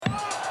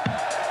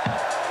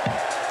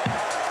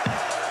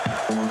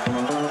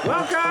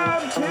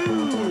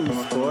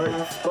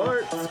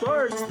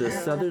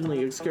a southerly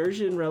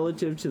excursion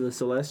relative to the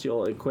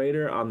celestial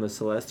equator on the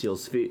celestial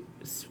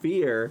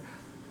sphere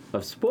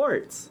of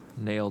sports.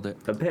 Nailed it.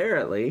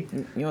 Apparently.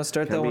 You want to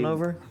start that one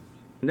over?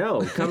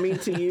 No, coming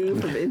to you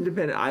from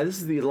independent. This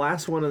is the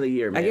last one of the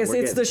year, man. I guess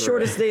it's the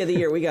shortest day of the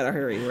year. We got to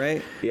hurry,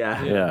 right?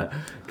 Yeah.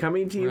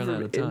 Coming to you Run out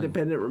from of time.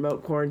 independent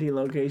remote quarantine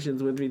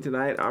locations with me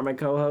tonight are my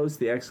co-hosts,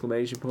 the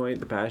exclamation point,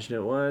 the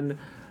passionate one,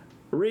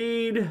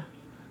 Reed,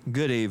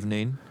 Good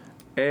evening.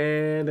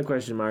 and the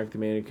question mark, the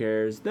man who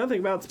cares nothing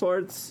about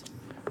sports,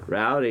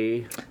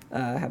 Rowdy,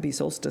 Happy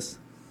solstice.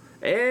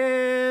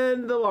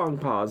 and the long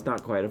pause,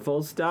 not quite a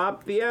full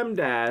stop, the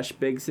M-dash,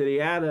 Big City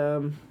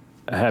Adam,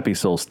 A happy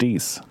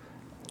solstice.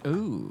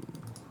 Ooh.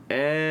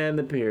 and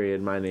the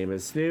period. My name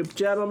is Snoop.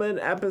 Gentlemen,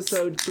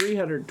 episode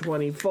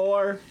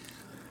 324.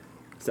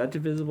 Is that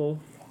divisible?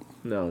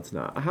 No, it's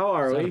not. How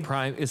are we?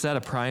 Is that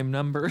a prime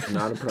number?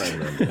 Not a prime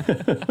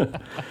number.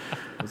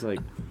 I was like,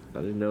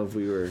 I didn't know if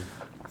we were.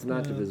 It's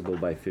not divisible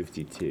by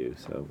 52,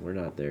 so we're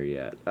not there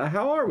yet.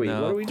 How are we?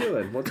 No. What are we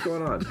doing? What's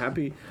going on?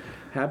 Happy,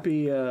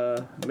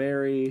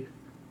 Merry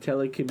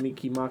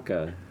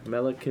Telekimikimaka.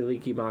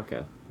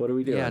 Melakilikimaka. What are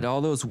we doing? Yeah, to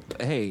all those.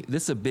 Hey,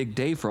 this is a big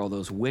day for all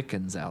those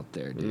Wiccans out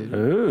there, dude.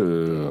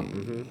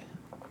 Ooh.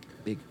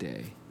 Big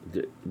day.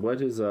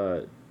 What is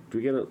Do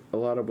we get a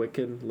lot of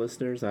Wiccan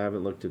listeners? I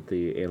haven't looked at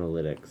the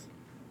analytics.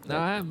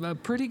 A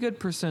pretty good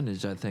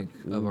percentage, I think,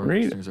 of our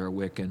Reed- listeners are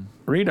Wiccan.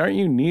 Reed, aren't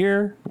you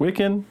near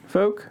Wiccan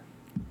folk?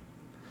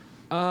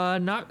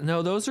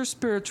 No, those are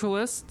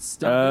spiritualists.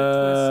 Don't get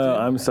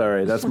twisted. I'm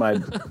sorry. That's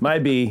my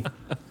B.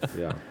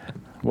 Yeah.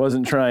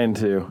 Wasn't trying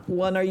to.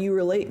 One, are you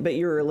but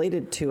you're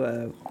related to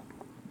a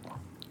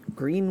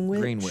Green Witch?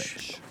 Green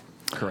Witch.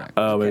 Correct.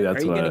 Oh, maybe Are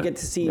that's you what. going to get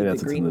to see maybe the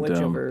that's what's in Green Witch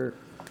dome. over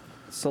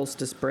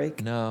solstice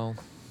break? No,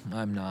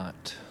 I'm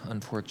not.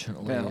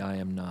 Unfortunately, Well. I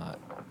am not.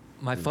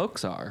 My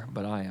folks are,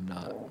 but I am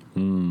not.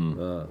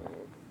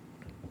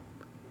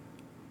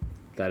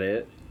 That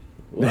it?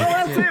 Well,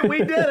 that's it. We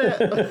did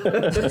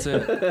it. That's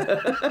it.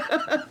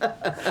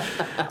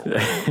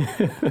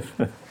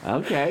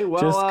 Okay.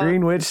 Well, Just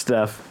Green Witch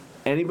stuff.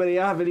 Anybody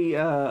have any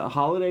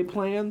holiday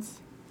plans?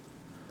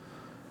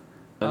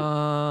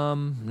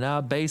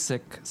 Now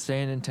basic.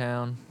 Staying in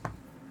town.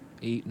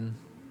 Eating.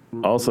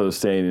 Also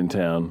staying in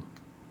town.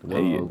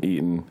 Whoa.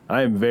 Eating.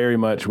 I am very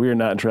much. We are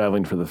not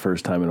traveling for the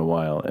first time in a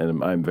while,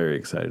 and I'm very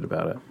excited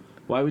about it.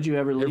 Why would you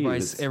ever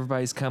leave?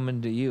 Everybody's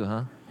coming to you,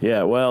 huh?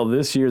 Yeah, well,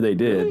 this year they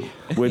did,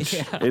 which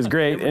is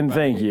great, and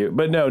thank you.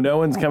 But no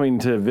one's coming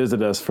to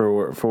visit us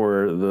for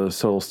the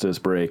solstice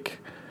break.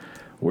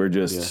 We're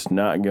just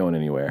not going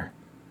anywhere.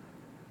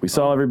 We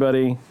saw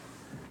everybody.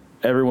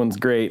 Everyone's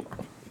great,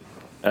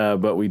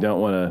 but we don't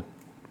want to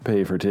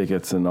pay for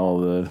tickets and all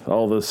the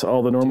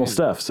normal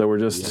stuff. So we're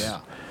just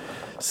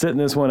sitting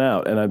this one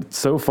out. And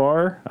so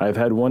far, I've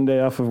had one day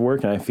off of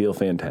work, and I feel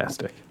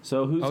fantastic.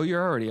 So who's? Oh,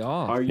 you're already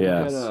off. Are you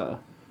Yes. gonna?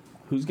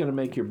 Who's gonna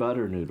make your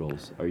butter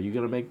noodles? Are you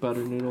gonna make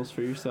butter noodles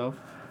for yourself?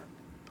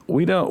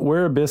 We don't.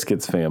 We're a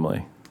biscuits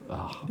family.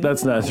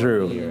 That's not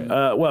true.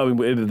 Well,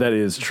 that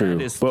is true.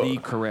 That is but, the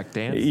correct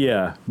answer.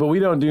 Yeah, but we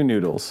don't do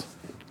noodles.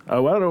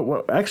 Oh, I don't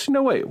know. Actually,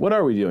 no. Wait. What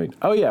are we doing?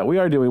 Oh, yeah, we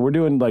are doing. We're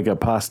doing like a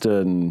pasta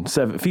and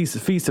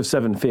feast of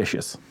 7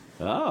 fishes.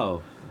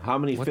 Oh, how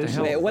many What the fish?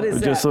 hell? Wait, what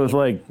is Just that? with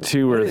like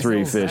 2 What or is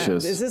 3 this?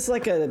 fishes. Is this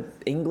like a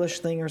English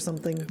thing or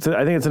something?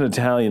 I think it's an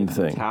Italian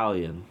thing.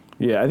 Italian.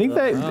 Yeah, I think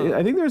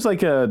there's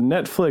like a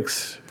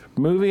Netflix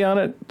movie on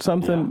it.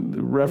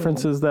 Something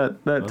references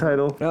that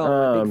title.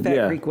 Oh, Big Fat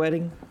yeah, Greek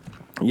Wedding?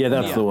 yeah,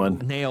 that's the one.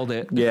 Nailed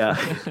it. Yeah,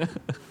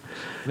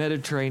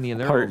 Mediterranean.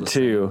 They're all part the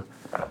 2,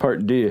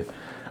 part D. same.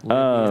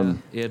 Libya,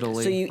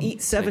 Italy. So you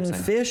eat 7 Same.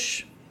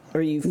 fish?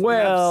 Or you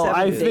Well, have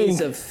 7 I days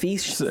think- of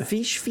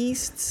fish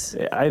feasts?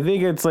 I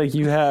think it's like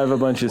you have a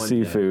bunch of One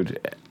day. seafood.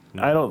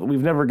 I don't think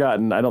we've ever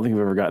gotten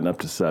up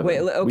to 7. Wait,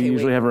 okay, we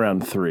usually wait. have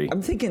around 3.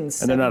 I'm thinking they're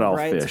 7 not all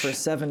brides fish. for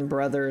 7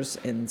 brothers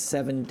in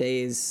 7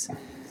 days.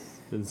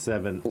 And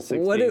 7, 6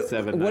 What days,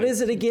 7 what nights.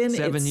 is it again?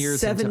 7 It's years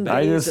 7 into-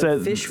 I days just of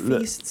said fish the-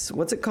 feasts.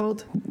 What's it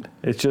called?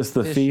 It's just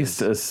the Fishes.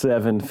 feast of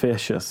 7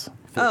 fishes.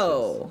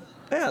 Oh,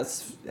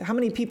 yes. How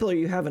many people are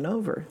you having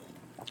over?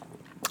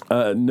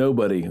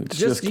 Nobody. It's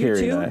just you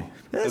Carrie two? and I.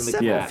 That's And the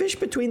 7 cat. fish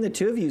between the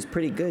 2 of you is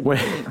pretty good. Wait,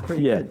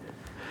 Pretty yeah. good.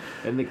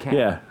 And the cat.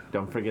 Yeah.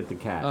 Don't forget the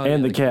cat. Oh,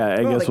 And yeah, the cat.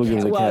 I Well, guess the we'll give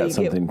cat- the well, cat you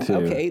get- something too.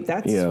 okay,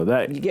 that's-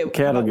 that you get-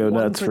 cat how will go about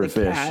one nuts for for the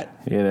fish. cat?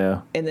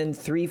 And then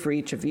 3 for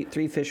each of you,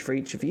 3 fish for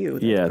each of you.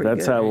 That's Yeah, pretty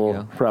that's good. how There you we'll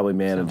go. probably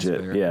manage Sounds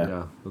it. fair. Yeah.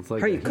 Yeah. It's like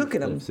How are you a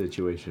cooking 'em? Heathcliff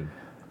situation.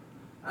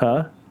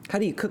 Huh? How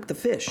do you cook the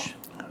fish?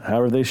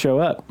 However they show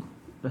up.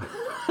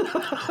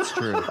 That's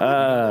true.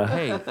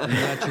 Hey, you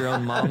got your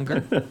own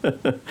monger?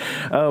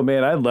 Oh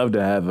man, I'd love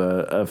to have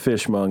a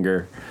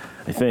fishmonger.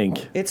 I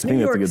think. It's I New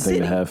think York that's a good City.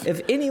 thing to have.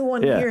 If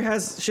anyone Yeah. here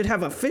should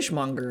have a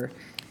fishmonger,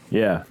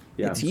 Yeah.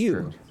 Yeah, it's you.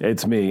 true.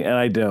 It's me, and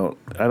I don't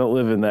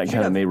live in that kind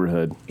of have-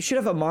 neighborhood. You should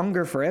have a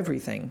monger for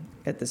everything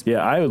at this point.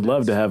 Yeah, I would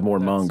love to have more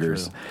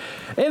mongers.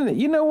 And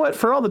you know what?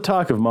 For all the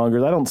talk of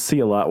mongers, I don't see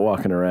a lot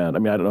walking around. I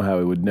mean, I don't know how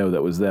I would know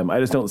that was them. I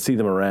just don't see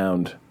them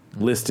around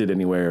listed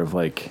anywhere of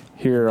like,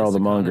 here are all This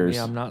the economy, mongers.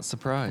 I'm not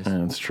surprised.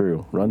 Yeah, it's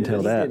true. Run tell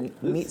You that. need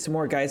to meet some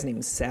more guys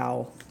named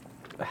Sal.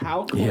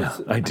 How close? Yeah,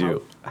 I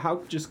do.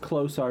 How just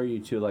close are you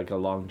to like a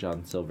Long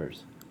John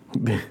Silver's?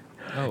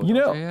 Oh, You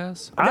know-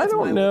 LJS? I That's my don't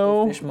local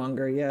know.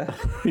 Fishmonger, yeah.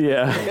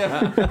 Yeah.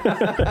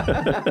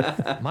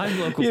 My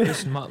local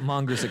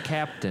fishmonger's a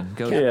captain.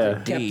 Goes Yeah.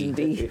 to D. Captain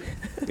D.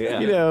 Yeah,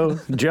 You know,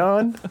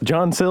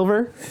 John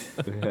Silver,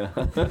 yeah,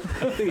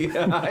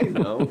 I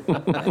know.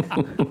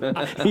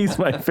 he's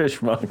my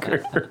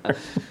fishmonger.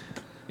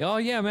 Oh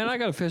yeah, man, I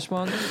got a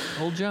fishmonger.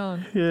 Old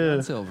John. Yeah.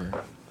 John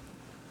Silver.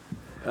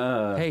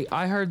 Hey,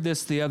 I heard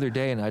this the other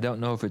day, and I don't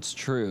know if it's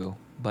true.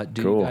 But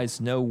do Cool. you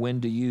guys know when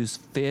to use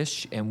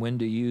fish and when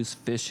to use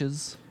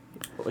fishes?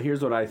 Well,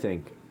 here's what I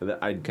think.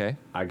 Okay.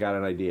 I got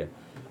an idea.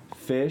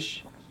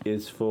 Fish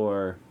is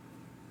for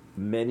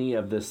many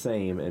of the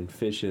same, and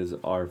fishes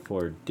are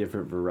for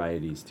different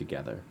varieties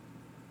together.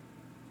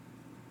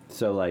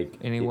 So, like,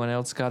 Anyone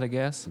else got a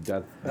guess?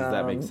 does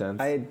that make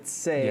sense? I'd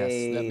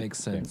say Yes, that makes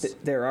sense.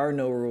 there are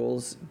no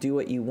rules. Do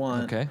what you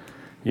want. Okay.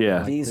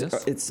 Yeah. These This? are,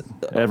 it's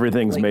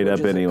Everything's made up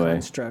language is a anyway.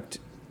 construct.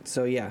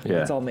 So yeah,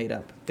 Yeah. it's all made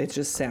up. It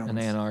just sounds. An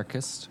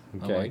anarchist.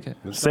 Okay. I like it.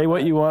 Say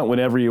what you want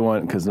whenever you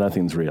want because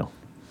nothing's real.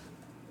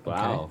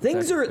 Wow.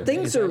 Things Is are that-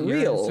 things is are that your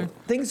real. answer?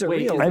 Things are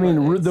Wait, real. is I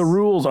mean, It's- the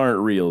rules aren't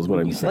real is what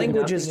I'm saying.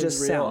 language is Nothing is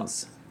just real.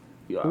 sounds.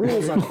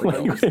 Rules are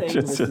Are you saying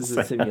Just this a is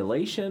a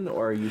simulation,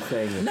 or are you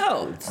saying it's,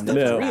 No, it's stuff's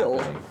No. real.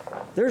 happening?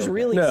 There's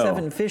really No.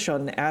 7 fish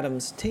on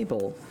Adam's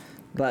table,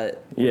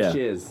 but Yeah. Which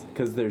is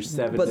because there's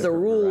 7. but the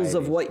different rules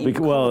of varieties. what you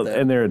Bec- well, call them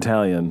and they're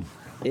Italian.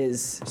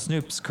 is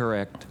Snoop's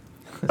correct.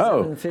 7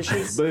 Oh,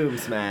 fishes. Boom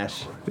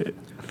smash.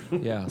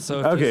 Yeah.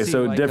 So if Okay, you see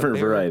so like different a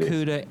varieties.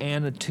 barracuda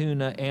and a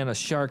tuna and a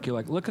shark, you're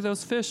like, look at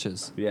those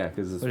fishes. Yeah,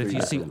 because it's. But if three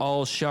you see different-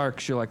 all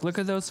sharks, you're like, look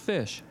at those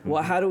fish.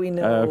 Well, how do we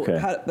know?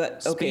 Okay.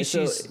 But okay,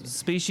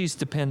 Species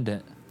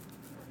dependent.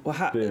 well,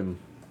 how Boom.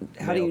 do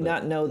you Nailed it.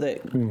 not know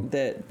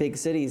that big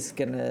city's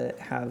gonna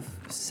have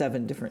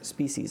 7 different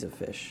species of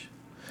fish?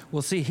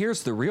 Well, see,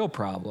 here's the real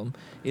problem: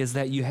 is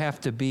that you have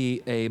to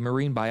be a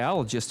marine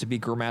biologist to be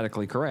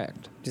grammatically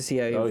correct. To see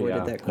how you Oh, avoided yeah.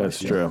 that that's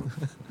question. true.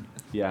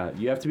 Yeah,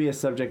 you have to be a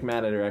subject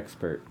matter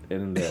expert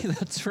in this.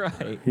 That's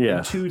right.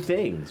 Yeah. Two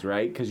things,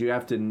 right? Because you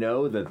have to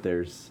know that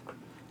there's.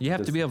 You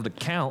have to be able to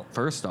count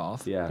first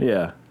off, Yeah.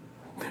 Yeah.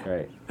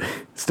 Right.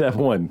 Step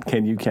 1,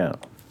 can you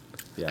count?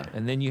 Yeah.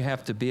 and then you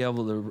have to be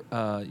able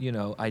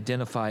to,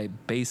 identify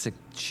basic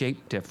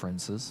shape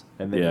differences.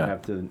 And then Yeah. you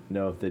have to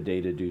know if the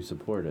data do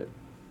support it.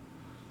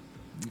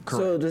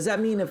 So does that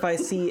mean if I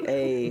see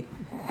a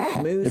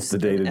moose, the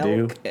data an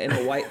do. elk, and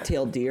a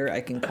white-tailed deer,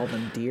 I can call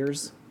them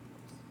deers?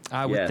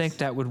 I would Yes. think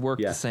that would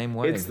work Yeah. the same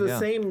way. It's the yeah.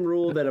 same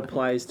rule that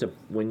applies to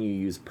when you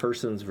use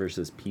persons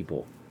versus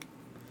people.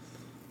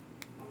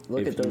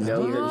 Look If at you those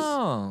know deers.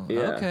 Oh, Yeah.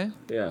 okay.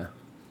 Yeah.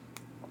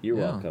 You're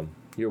Yeah. welcome.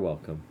 You're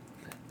welcome.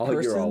 Oh,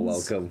 you're all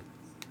Persons?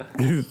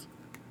 welcome.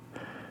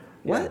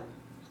 What?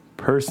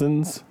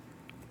 Persons.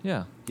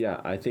 Yeah.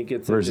 Yeah, I think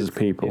it's Versus if it's,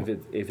 people.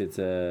 If it's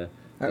a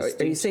Are you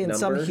distinct saying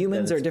some number,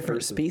 humans then are it's different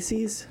persons.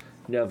 species?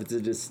 No, if it's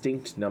a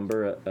distinct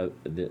number,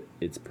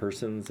 it's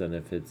persons, and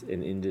if it's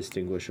an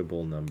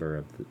indistinguishable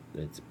number,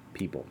 it's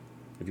people.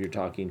 If you're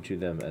talking to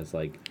them as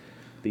like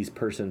these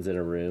persons in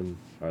a room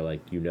are like,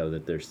 you know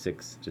that there's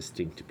 6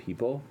 distinct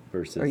people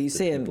versus Are you the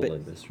saying, people but-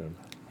 in this room.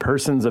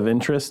 Persons of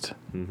interest.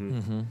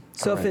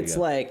 So if There you it's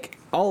go. like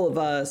all of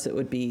us, it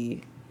would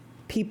be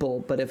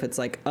people. But if it's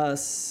like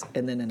us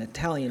and then an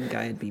Italian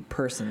guy, it'd be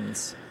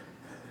persons.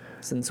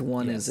 Since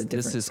one Yes, is a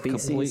different this is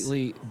species.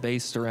 completely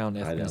based around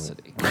I know.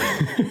 ethnicity.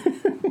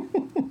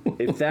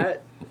 If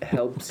that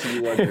helps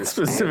you understand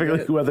Specifically,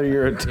 it, whether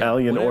you're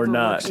Italian or Whatever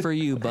not. works for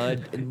you,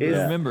 bud.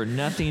 Yeah. Remember,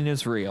 nothing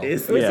is real.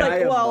 is It's this Yeah. guy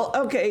like, a well,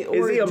 mo- okay. is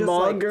or he a just like-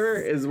 monger?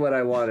 Is what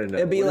I want to know.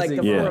 It'd be What is like he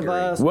the four Yeah. of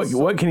mongering? us.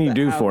 What can you that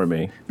do have- for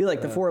me? Be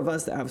like the 4 of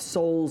us that have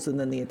souls, and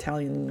then the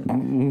Italian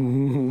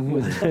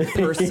with the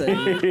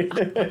person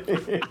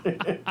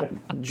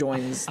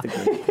joins the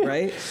group,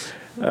 right?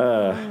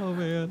 oh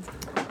man,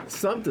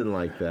 Something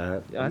like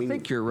that. I mean,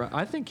 think you're right.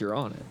 I think you're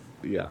on it.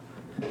 Yeah.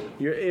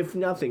 You're, if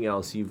nothing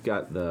else, you've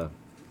got the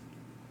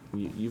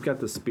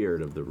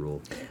spirit of the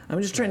rule.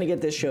 I'm just trying to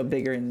get this show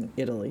bigger in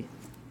Italy.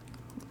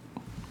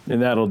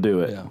 And that'll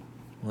do it. Yeah.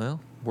 Well,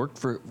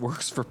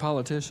 works for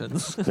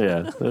politicians.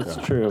 Yeah, that's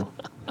true.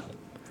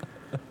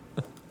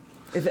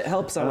 If it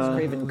helps, I was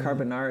craving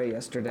carbonara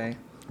yesterday.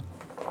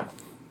 I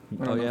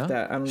don't Oh, know yeah? if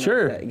that, I don't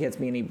Sure. know if that gets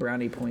me any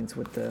brownie points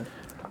with the.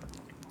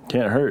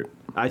 Can't hurt.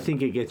 I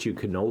think it gets you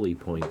cannoli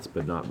points,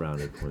 but not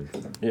brownie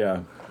points.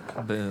 Yeah.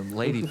 Boom,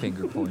 lady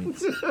finger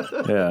points.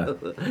 Yeah.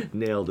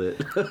 Nailed it.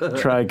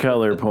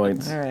 Tricolor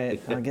points. All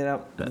right, I'll get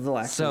out the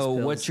lactose So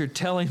pills. what you're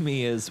telling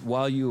me is,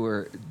 while you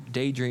were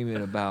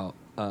daydreaming about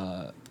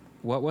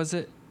what was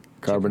it?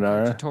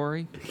 Carbonara?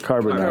 Cacciatore?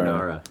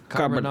 Carbonara.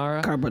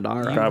 Carbonara.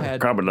 Carbonara. You Carb-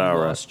 had carbonara.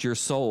 lost your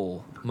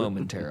soul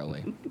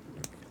momentarily.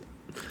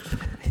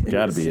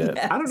 Gotta be it.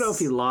 I don't know if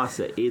he lost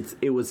it.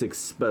 It was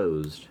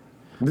exposed.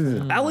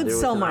 I would There was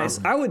sell an my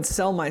album. I would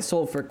sell my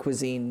soul for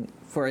cuisine,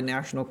 for a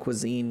national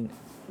cuisine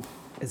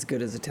as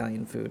good as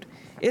Italian food.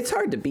 It's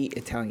hard to beat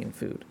Italian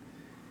food.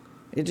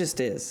 It just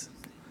is.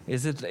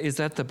 Is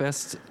that the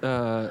best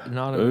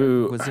non-American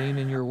Ooh. cuisine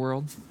in your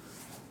world?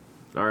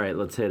 All right,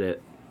 let's hit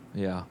it.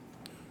 Yeah.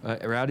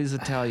 Rowdy's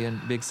Italian.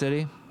 Big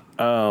city?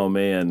 Oh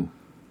man,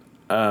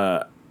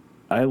 I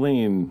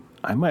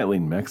might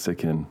lean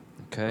Mexican.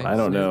 Okay. I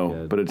don't know,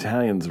 good. but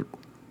Italian's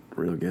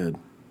real good.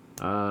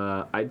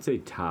 I'd say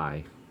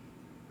Thai.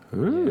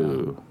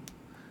 Ooh.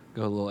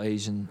 Go a little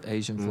Asian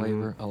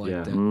flavor. I like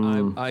Yeah.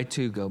 that. I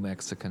too go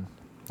Mexican.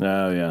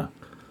 Oh yeah,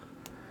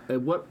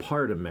 What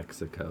part of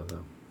Mexico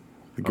though?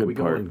 the Are good we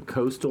part. going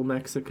coastal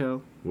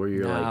Mexico, where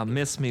you're Nah, like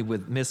miss me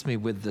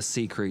with the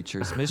sea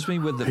creatures. Miss me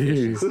with the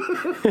fishes.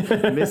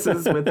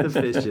 misses with the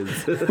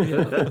fishes?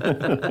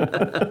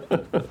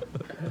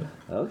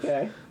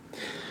 Okay.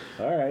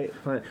 All right.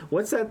 Fine.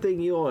 What's that thing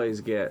you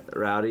always get,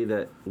 Rowdy?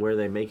 That where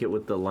they make it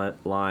with the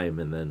lime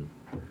and then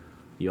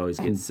you always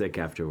get sick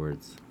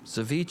afterwards.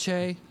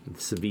 Ceviche.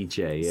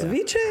 Ceviche. Yeah.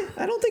 Ceviche?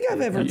 I don't think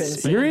I've ever been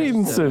sick You're of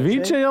eating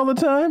ceviche all the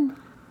time?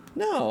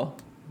 No.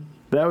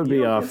 That would be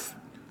don't off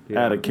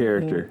Yeah. out of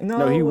character.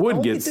 No, he the would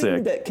only get thing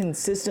sick. that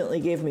consistently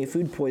gave me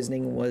food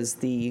poisoning was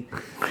the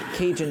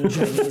Cajun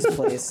Chinese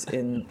place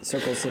in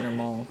Circle Center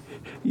Mall.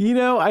 You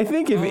know, I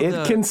think if it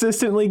the-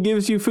 consistently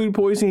gives you food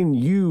poisoning,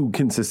 you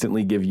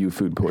consistently give you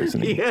food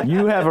poisoning. Yeah.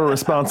 You have a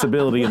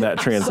responsibility in that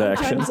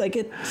transaction.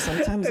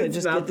 Sometimes I It's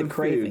just not get the the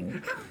craving.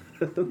 food.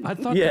 I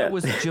thought Yeah. that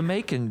was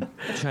Jamaican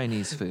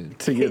Chinese food.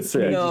 To get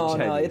sick. No,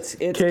 Chinese.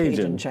 it's Cajun.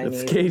 Cajun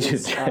Chinese. It's Cajun It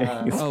was,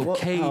 Chinese. Oh, Oh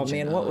Cajun.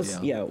 man, what was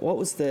yeah. what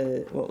was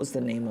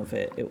the name of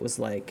it? It was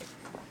like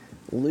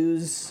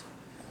Lou's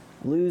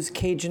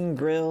Cajun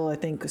Grill, I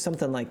think,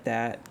 something like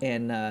that.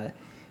 And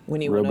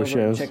when you went over and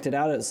Robichaux's? checked it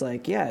out, it was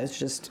like, yeah, it's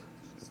just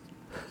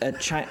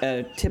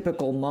a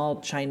typical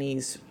mall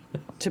Chinese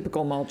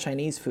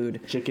food,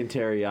 Chicken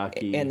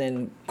teriyaki. and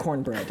then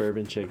cornbread.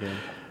 bourbon chicken.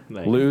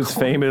 Nice. Lou's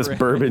famous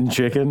bourbon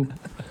chicken.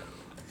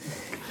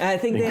 And I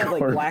think they had like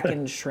Cornbread.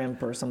 blackened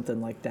shrimp or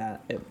something like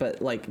that. But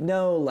like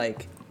no,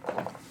 like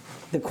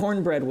the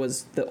cornbread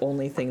was the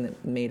only thing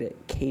that made it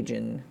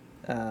Cajun,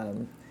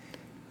 and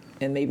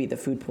maybe the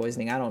food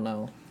poisoning. I don't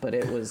know, but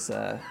it was.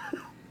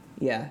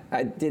 Yeah,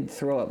 I did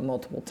throw up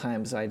multiple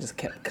times. So I just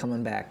kept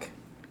coming back.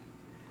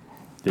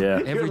 Yeah.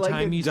 Every You're like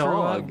time a you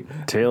throw up.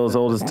 dog. Tale as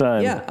old as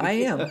time. Yeah, I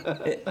am.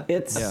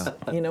 It's Yeah.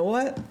 You know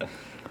what?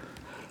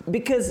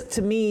 Because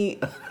to me,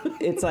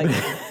 it's like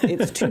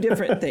it's two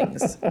different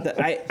things.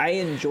 I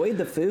enjoyed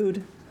the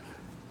food.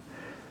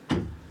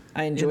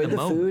 I enjoyed the the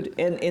moment. food,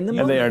 and in the And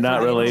moment, they are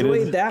not I related?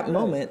 enjoyed that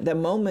moment. The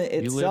moment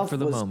live itself for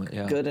the was moment,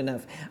 yeah. good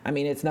enough. I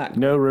mean, it's not,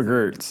 No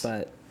regrets.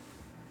 but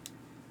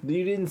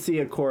You didn't see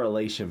a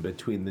correlation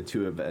between the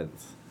two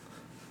events.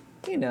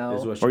 you know.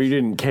 Is what Or you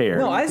you're- didn't care.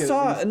 No, I could-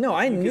 saw. No,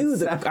 I you could knew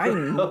that.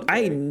 separate-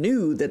 I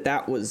knew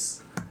that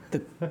was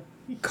the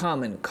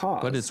common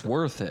cause. But it's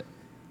worth it.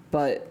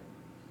 But,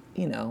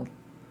 you know,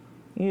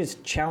 you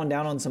just chowing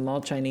down on some all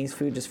Chinese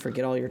food, just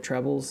forget all your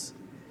troubles.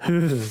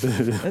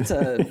 That's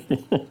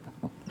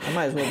I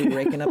might as well be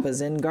raking up a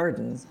Zen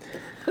garden.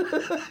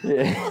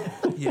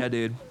 Yeah,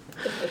 dude.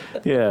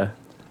 Yeah.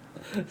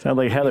 Sound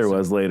like Heather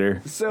was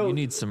later. So You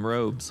need some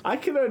robes. I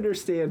can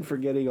understand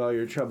forgetting all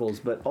your troubles,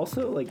 but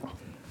also like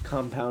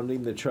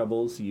compounding the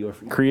troubles you're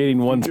Creating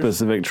one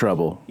specific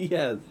trouble.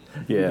 yes.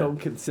 You Yeah. don't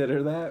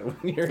consider that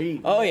when you're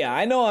eating. Oh yeah,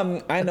 I know I'm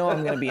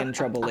gonna be in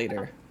trouble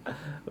later.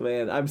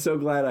 Man, I'm so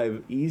glad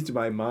I've eased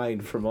my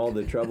mind from all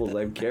the troubles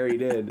I've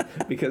carried in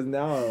because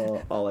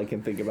now all I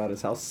can think about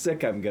is how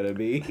sick I'm gonna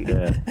be.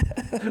 Yeah.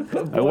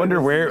 I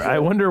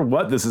wonder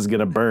what this is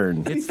gonna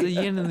burn. It's the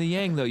yin and the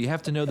yang, though. You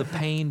have to know the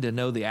pain to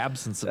know the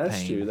absence of That's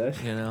pain. true,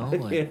 that's- you know,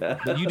 like, Yeah.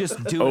 but you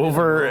just do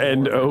Over it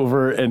and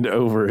over and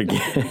over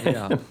again.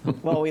 Yeah.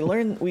 Well, we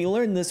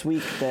learned this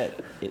week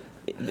that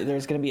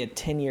there's gonna be a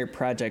 10-year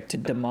project to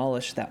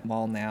demolish that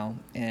mall now,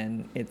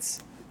 and it's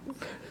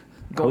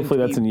going Hopefully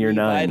to that's be in year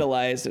 9.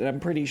 revitalized, and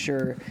I'm pretty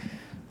sure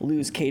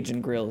Lou's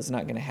Cajun Grill is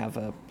not gonna have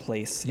a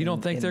place. You don't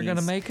in- think in they're going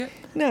to these- make it?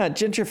 No,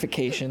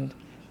 gentrification.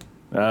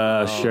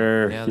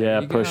 Sure. yeah, Yeah,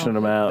 there you go. pushing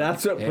them out.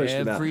 That's what pushed me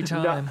out. Every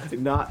time.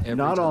 Not Every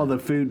all time. the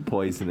food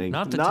poisoning.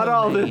 Not the not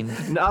all ptomaine.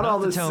 the Not all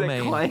the the sick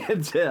ptomaine.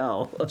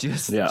 clientele.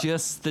 Just Yeah.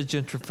 just the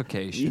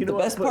gentrification. You know The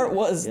what, best but- part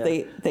was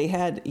yeah. they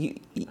had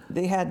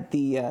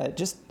the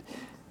just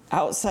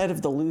outside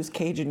of the Lou's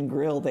Cajun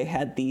Grill, they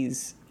had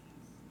these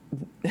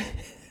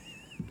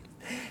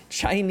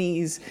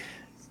Chinese.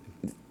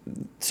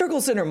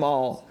 Circle Center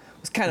Mall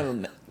was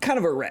kind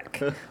of a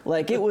wreck.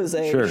 Like it was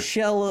a Sure.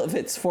 shell of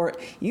its for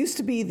used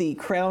to be the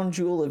crown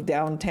jewel of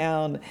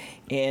downtown,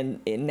 and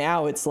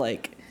now it's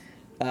like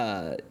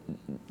It's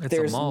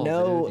there's a mall,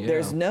 no dude, yeah.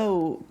 there's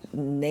no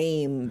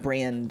name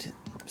brand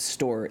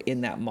store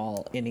in that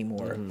mall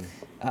anymore.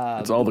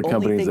 It's all the Only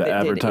companies thing that did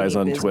advertise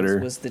any on business Twitter.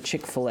 was the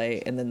Chick-fil-A,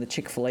 and then the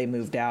Chick-fil-A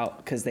moved out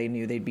because they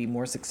knew they'd be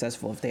more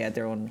successful if they had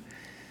their own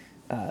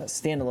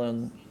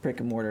standalone brick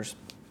and mortar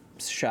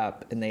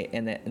shop, and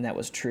that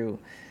was true.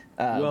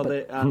 Well,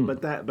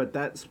 but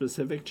that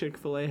specific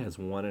Chick-fil-A has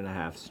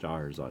 1.5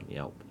 stars on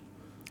Yelp.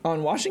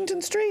 On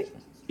Washington Street,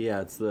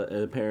 Yeah, it's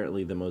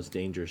apparently the most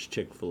dangerous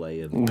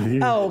Chick-fil-A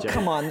in Oh,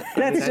 come on.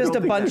 That's I just a don't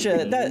think bunch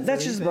that of means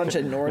that's just a bunch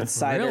of North Really?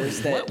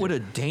 Siders that What would a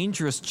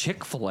dangerous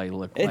Chick-fil-A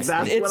look like? It's-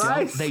 That's it's- what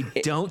I They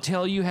don't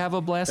tell you have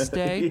a blessed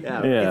day.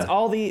 Yeah. Yeah. it's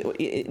all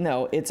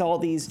it's all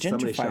these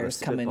Somebody shot a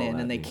gentrifiers coming spitball in, at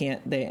and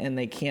me.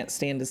 they can't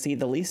stand to see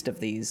the least of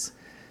these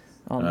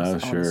on, Oh, on the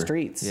sure.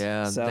 streets.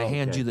 Yeah, so, they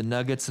hand you the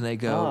nuggets and they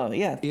go, Oh,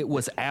 yeah. it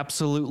was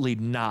absolutely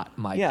not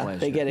my yeah, pleasure.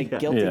 they get a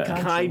guilty Yeah.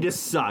 conscience. Kind of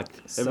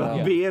sucked. If So- I'm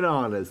Yeah. being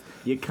honest,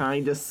 you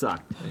kind of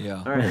sucked.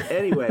 Yeah. All right.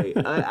 Anyway,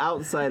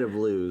 outside of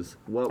Lou's,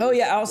 what? Oh was-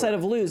 yeah, outside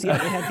of Lou's, yeah,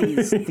 they had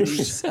these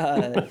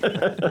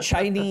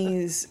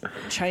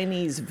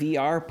Chinese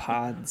VR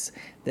pods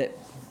that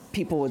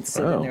people would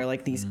sit in Oh. there,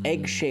 like these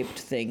egg-shaped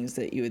things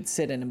that you would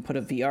sit in and put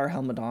a VR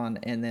helmet on,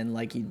 and then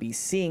like you'd be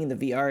seeing the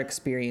VR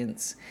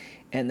experience,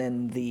 and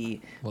then the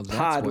Well, that's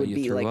pod what would you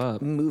be threw like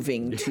up.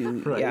 moving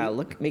to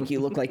Right. make you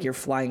look like you're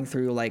flying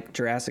through like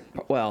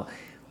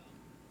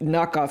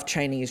knockoff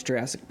Chinese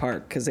Jurassic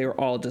Park, because they were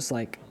all just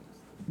like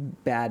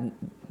bad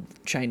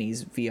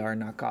Chinese VR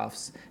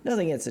knockoffs.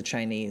 Nothing against the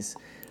Chinese.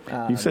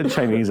 You said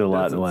Chinese a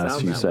lot in Doesn't the last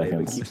sound few that way,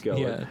 but seconds. keep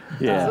going. Yeah.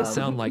 Yeah. Doesn't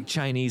sound like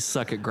Chinese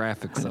suck at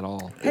graphics at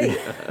all. Hey,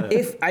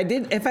 if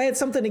I had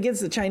something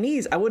against the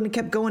Chinese, I wouldn't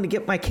have kept going to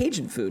get my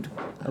Cajun food.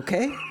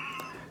 Okay?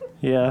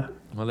 Yeah.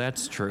 Well,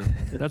 that's true.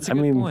 That's a I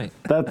good mean, point.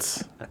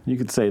 you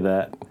could say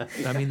that.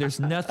 I mean, there's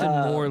nothing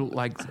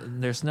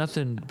there's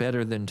nothing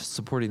better than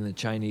supporting the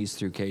Chinese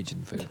through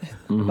Cajun food.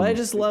 But I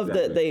just love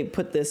that Exactly. they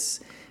put this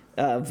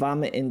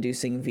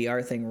vomit-inducing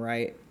VR thing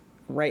right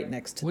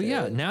next to Well, the...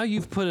 yeah, now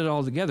you've put it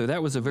all together.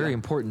 That was a very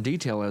important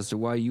detail as to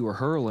why you were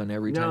hurling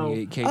every time No.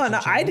 you ate Cajun Oh, no,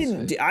 I Chinese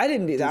didn't food. I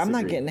didn't do that. I'm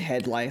not Disagree. Oh, getting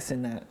head lice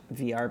in that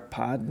VR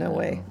pod. No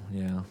way.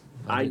 Yeah.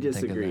 I didn't think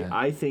of disagree. that.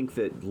 I think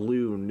that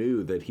Lou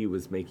knew that he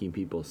was making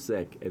people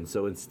sick, and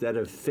so instead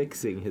of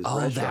fixing his Oh,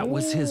 restaurant, that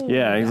was his.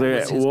 Yeah, he's that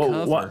like, was his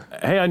well, cover.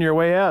 hey, on your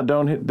way out,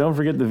 don't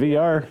forget the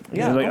VR.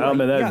 Yeah, He's like, oh, oh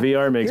man, that yeah.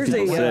 VR makes Here's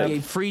people a, sick.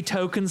 Gave free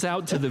tokens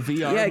out to the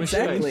VR Yeah, machine.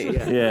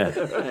 exactly. Yeah,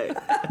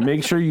 right.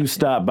 make sure you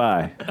stop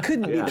by.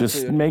 Couldn't be the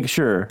Just food. make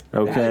sure, That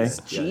okay? is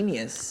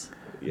genius.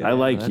 I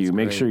like that's you.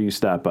 Make great. sure you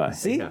stop by.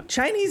 See, Yeah.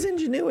 Chinese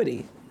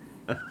ingenuity.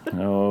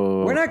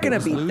 Oh, We're not gonna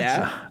Was beat Lou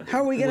that. How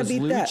are we gonna Was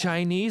beat Lou that?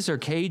 Chinese or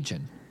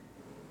Cajun?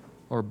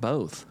 Or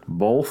both?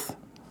 both.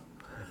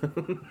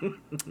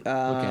 Look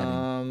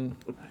at him.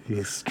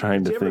 He's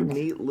trying Did to you ever think.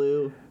 meet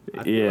Lou?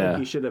 I feel Yeah. like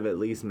you should have at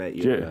least met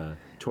your Yeah.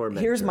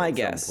 tormentor. Here's my at some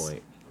guess.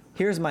 point.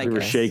 Here's my You ever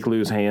guess. shake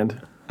Lou's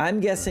hand? I'm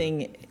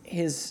guessing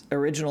his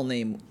original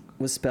name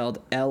was spelled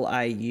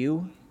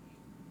Liu,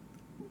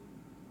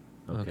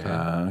 Okay.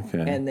 Okay.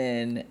 and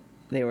then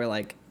they were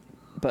like,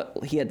 but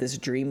he had this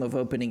dream of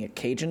opening a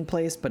Cajun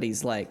place, but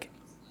he's like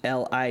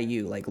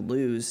Liu, like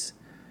Lou's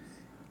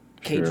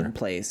Cajun Sure.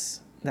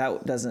 place.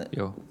 That doesn't.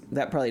 Yo.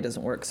 That probably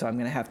doesn't work. So I'm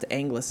gonna have to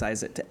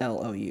anglicize it to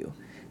Lou.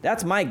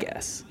 That's my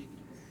guess,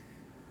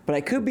 but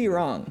I could be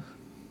wrong.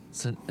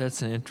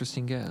 That's an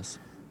interesting guess.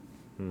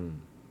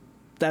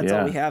 That's Yeah.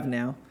 all we have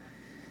now.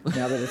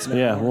 Now that it's no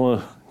Yeah, more.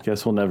 well,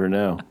 guess we'll never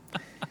know.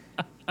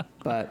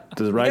 But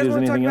Does you Right guys is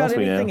wanna talk anything about else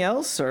we know? anything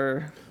else,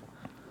 or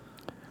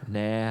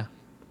Nah.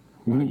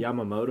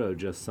 Yamamoto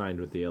just signed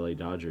with the LA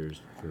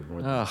Dodgers for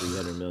more than Ugh.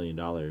 $300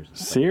 million.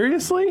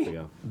 Seriously?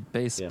 Ago.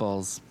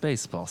 Baseball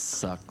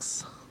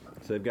sucks.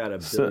 So they've got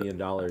 $1 So- billion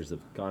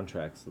of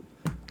contracts.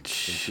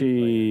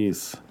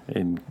 Jeez.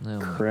 And Oh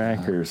my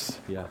crackers.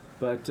 Yeah,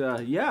 but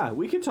yeah,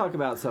 we can talk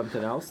about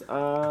something else.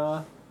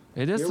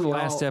 It is Here the we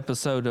last all-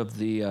 episode of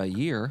the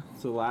year.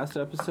 It's the last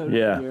episode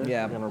Yeah. of the year.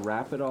 Yeah. We're gonna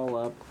wrap it all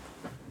up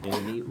in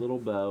a neat little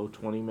bow.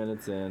 20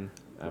 minutes in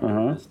after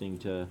listening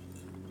to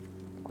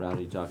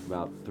Rowdy talk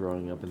about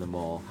throwing up in the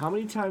mall. How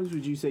many times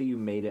would you say you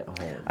made it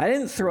home? I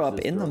didn't throw up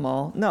Versus in the throwing-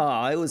 mall.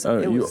 No, it was Oh,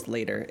 it you- was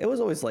later. It was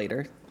always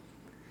later.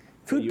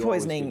 Food you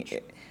always poisoning.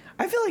 did-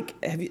 I feel like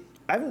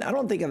I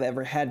don't think I've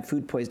ever had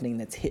food poisoning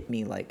that's hit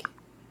me like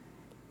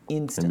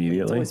instantly. It's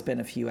Immediately? always been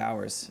a few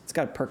hours. It's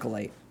got to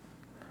percolate.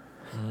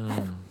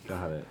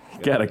 Got it.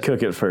 Gotta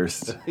cook it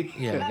first.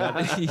 Yeah,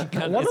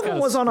 One of them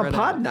was on a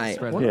pod night.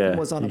 One of Yeah, them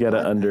was on you a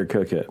gotta pod night.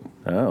 undercook it.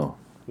 Oh.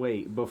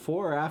 Wait,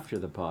 before or after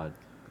the pod?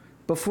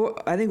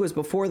 Before, I think it was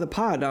before the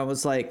pod. I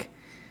was like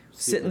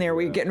sitting there,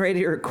 we were getting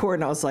ready to record,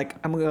 and I was like,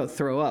 I'm gonna go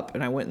throw up,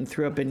 and I went and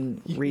threw up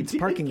in Reed's did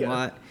parking go.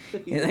 lot,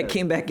 You and I did.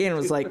 came back in and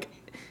was like,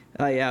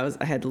 oh yeah,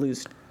 I had to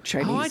lose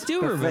Chinese. Oh, I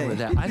do buffet. remember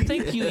that. I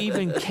think you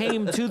even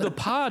came to the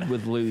pod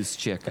with Lou's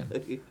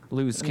chicken,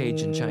 Lou's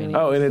Cajun Chinese.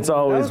 Oh, and it's That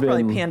always was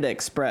probably been. Panda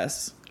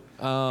Express.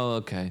 Oh,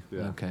 okay,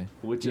 Yeah. okay.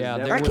 Which is yeah,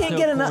 never- there I was can't no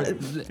get corn-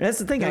 enough. That's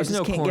the thing. I there's just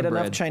no can't get enough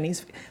cornbread.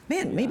 Chinese.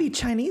 Man, maybe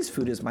Chinese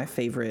food is my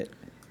favorite.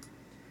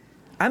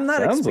 I'm not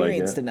Sounds like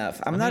experienced it.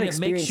 enough. I'm I not mean, it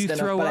experienced makes you enough.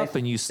 throw but up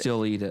and you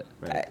still eat it.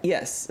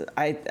 yes,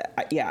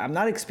 yeah, I'm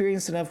not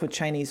experienced enough with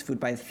Chinese food,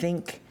 but I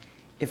think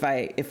if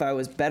I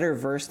was better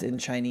versed in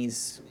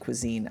Chinese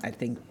cuisine, I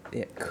think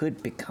it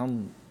could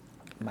become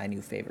my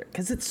new favorite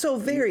because it's so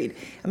varied.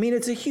 I mean,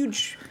 it's a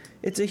huge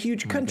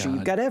country. God.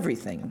 You've got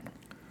everything.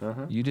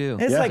 You do.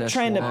 It's like Szechuan.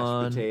 trying to-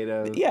 Mashed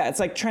potatoes. Yeah, it's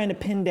like trying to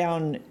pin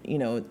down,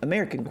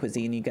 American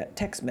cuisine. You got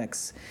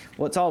Tex-Mex.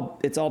 Well,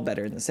 it's all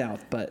better in the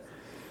South, but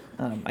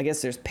I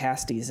guess there's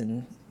pasties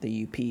in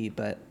the UP.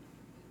 But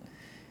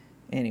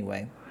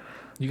anyway,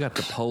 You got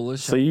the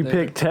Polish. So up you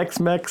there. pick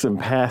Tex-Mex and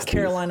pasties.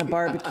 Carolina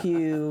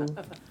barbecue.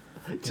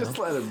 Just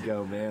let him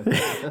go, man.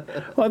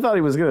 Well, I thought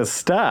he was going to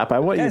stop. I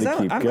want Guys, you to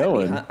keep I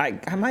going.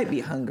 I might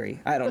be hungry.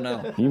 I don't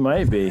know. You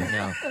might be.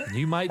 Yeah,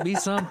 you might be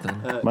something.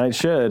 Might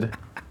should.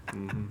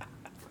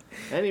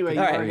 Anyway,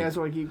 All right. you guys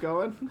want to keep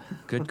going?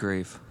 Good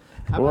grief.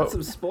 How Well- about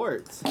some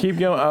sports? Keep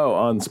going. Oh,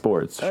 on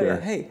sports. Oh, Sure. yeah.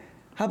 Hey,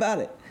 how about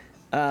it?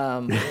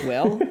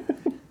 Well,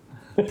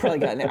 probably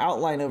got an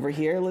outline over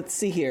here. Let's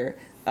see here.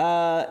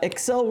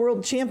 Excel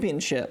World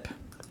Championship.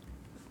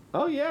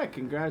 Oh yeah,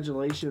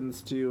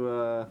 congratulations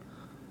to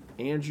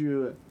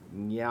Andrew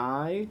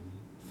Nyai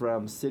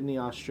from Sydney,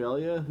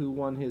 Australia, who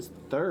won his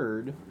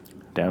third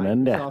Down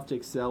under. Microsoft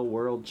Excel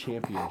World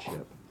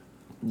Championship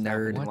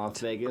Nerd. in Las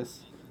Vegas,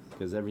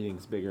 because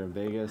everything's bigger in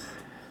Vegas.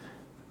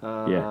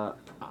 Yeah.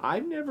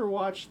 I've never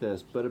watched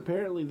this, but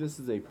apparently this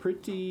is a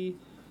pretty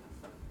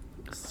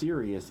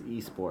serious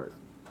esport.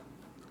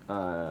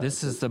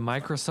 This is the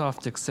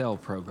Microsoft Excel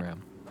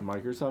program.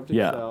 Microsoft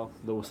Yeah. Excel,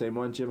 the same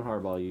one Jim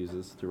Harbaugh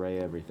uses to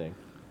write everything.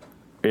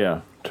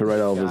 Yeah. To write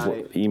all those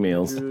Guy,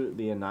 emails. Andrew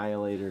the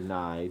Annihilator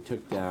Nye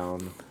took down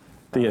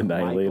The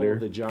Annihilator.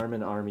 Michael, the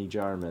German Army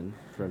Jarman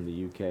from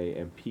the UK,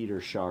 and Peter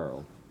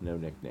Scharl, no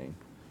nickname,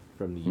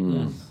 from the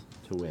US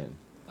to win.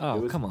 Oh,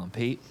 It was- come on,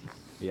 Pete.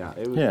 Yeah,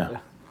 it was. Yeah.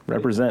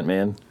 Represent,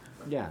 man.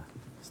 Yeah,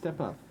 step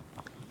up.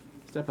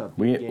 Step up.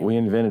 We Game. we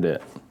invented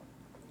it.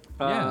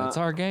 Yeah, it's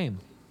our game.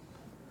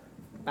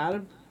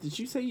 Adam, did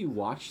you say you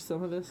watched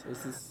some of this?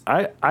 Is this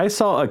I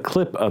saw a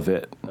clip of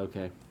it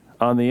okay?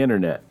 on the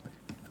internet.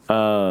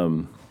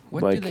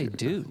 What Like- do they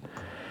do?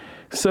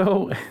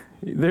 So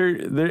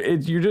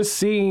you're just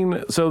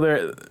seeing. So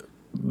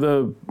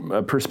the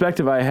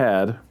perspective I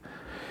had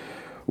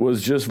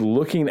was just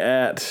looking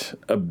at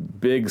a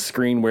big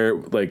screen where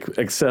like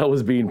Excel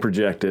was being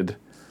projected,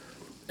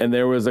 and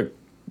there was a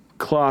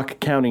clock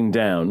counting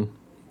down,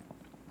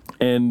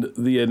 and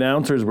the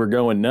announcers were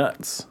going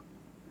nuts.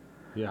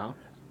 Yeah.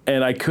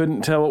 And I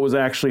couldn't tell what was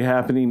actually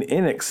happening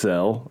in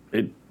Excel.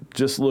 It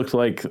just looked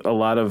like there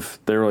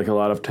were like a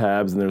lot of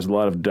tabs, and there's a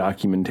lot of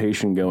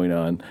documentation going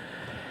on.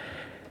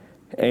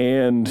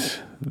 And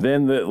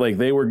then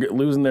they were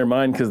losing their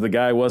mind because the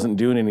guy wasn't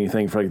doing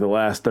anything for like the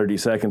last 30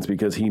 seconds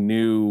because he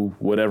knew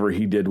whatever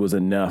he did was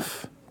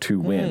enough to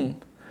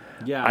win.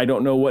 Yeah. I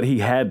don't know what he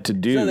had to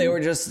do. So they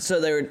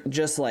were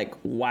just like,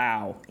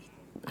 wow.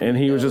 And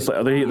he was just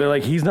like, they're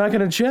like, he's not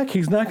going to check.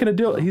 He's not going to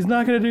do it. He's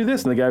not going to do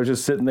this. And the guy was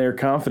just sitting there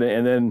confident.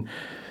 And then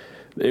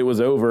it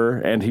was over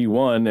and he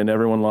won and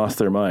everyone lost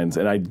their minds.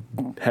 And I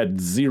had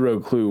zero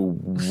clue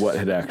what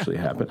had actually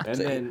happened. And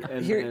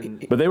then Here-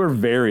 But they were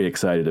very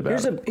excited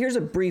about it. Here's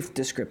a brief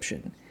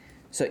description.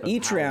 So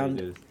each how they round,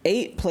 did it.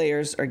 8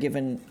 players are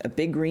given a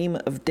big ream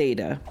of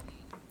data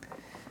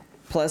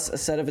plus a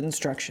set of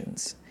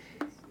instructions.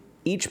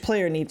 Each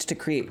player needs to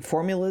create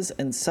formulas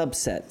and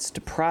subsets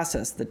to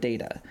process the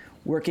data,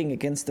 working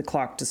against the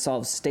clock to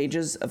solve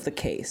stages of the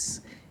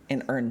case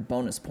and earn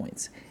bonus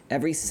points.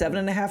 Every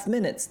 7.5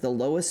 minutes, the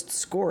lowest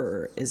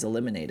scorer is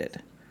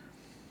eliminated.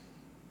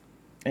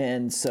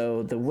 And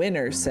so the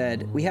winner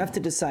said, we have to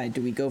decide,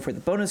 do we go for the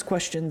bonus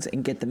questions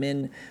and get them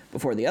in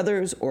before the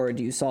others, or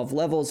do you solve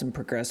levels and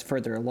progress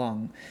further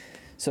along?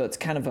 So it's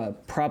kind of a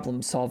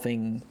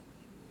problem-solving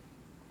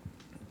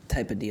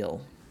type of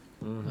deal.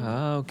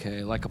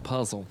 Okay, like a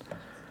puzzle.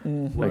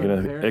 Like an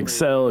apparently-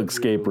 Excel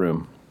escape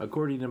room.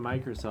 According to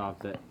Microsoft,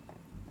 that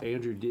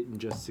Andrew didn't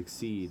just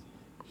succeed;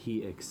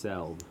 he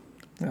excelled.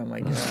 Oh my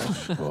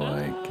gosh.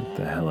 Boy, get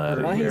the hell out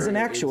of Well, here. he's an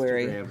Their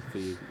actuary. Instagram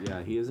feed.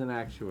 Yeah, he is an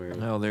actuary.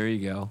 Oh, there you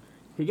go.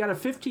 He got a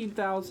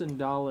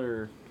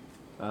 $15,000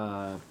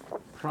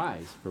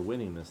 prize for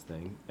winning this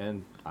thing,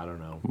 and I don't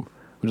know.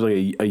 Which is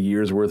like a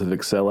year's worth of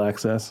Excel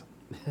access.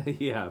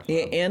 Yeah.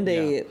 Yeah, and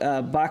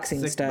a boxing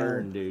Sick style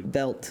burn, dude.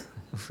 belt.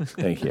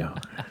 Thank you.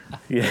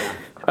 Yeah.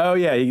 Oh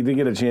yeah, you did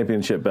get a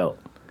championship belt.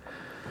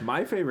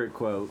 My favorite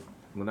quote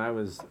when I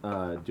was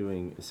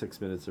doing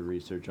 6 minutes of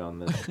research on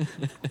this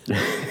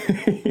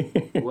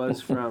was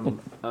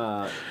from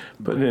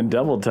Putting in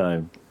double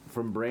time.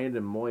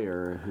 Brandon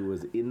Moyer, who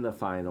was in the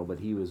final, but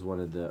he was one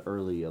of the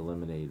early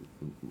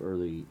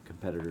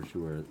competitors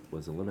who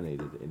was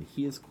eliminated. And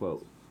his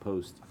quote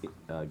post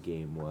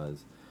game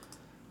was,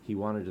 he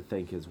wanted to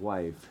thank his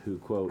wife, who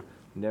quote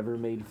never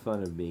made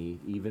fun of me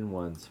even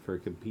once for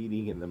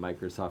competing in the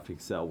Microsoft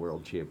Excel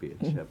World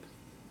Championship.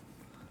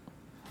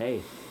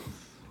 Hey,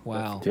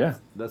 Wow. Yeah.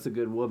 that's a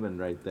good woman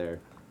right there.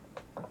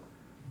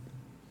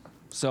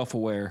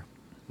 Self-aware.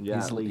 Yeah,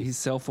 at least. He's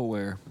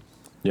self-aware.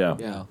 Yeah.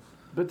 Yeah.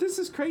 But this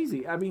is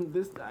crazy. I mean,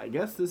 I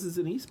guess this is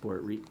an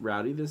esport,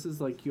 Rowdy. This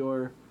is like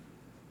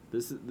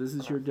this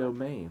is your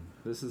domain.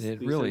 These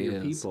really are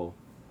your is. people.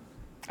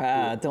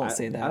 Don't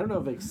say that. I don't know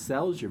if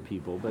Excel's your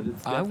people, but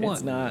it's I definitely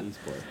want- not. an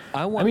esport.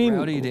 I want mean-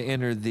 Rowdy to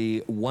enter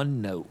the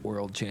OneNote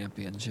World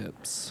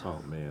Championships. Oh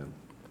man,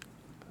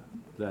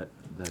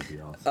 That'd be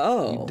awesome.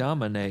 Oh,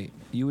 Dominate.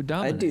 You would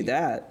dominate. I'd do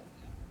that.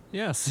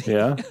 Yes.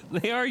 Yeah.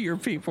 They are your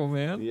people,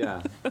 man.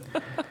 Yeah.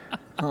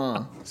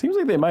 Seems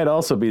like they might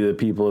also be the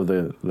people of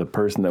the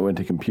person that went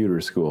to computer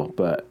school,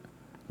 but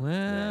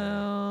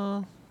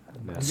Well,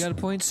 you got a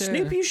point there.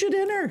 Snoop, you should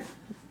enter.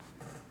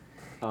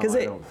 Oh, 'Cause I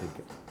it- don't think.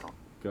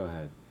 Go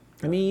ahead.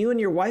 I mean, you and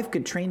your wife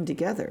could train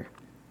together.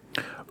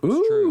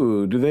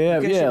 ooh, do they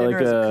have You guys should like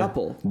enter as a a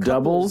couple.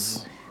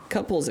 doubles?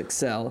 Couples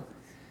excel.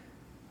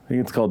 I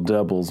think it's called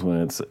doubles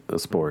when it's a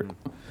sport.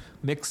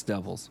 Mixed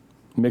doubles.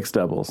 Mixed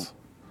doubles.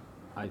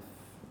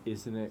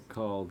 Isn't it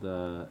called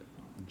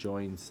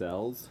join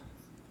cells?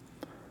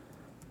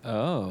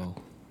 Oh.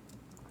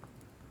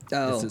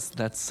 Oh,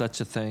 That's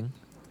such a thing?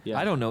 Yeah.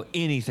 I don't know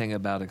anything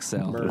about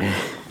Excel.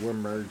 We're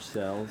merged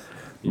cells.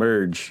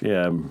 Merge,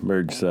 yeah,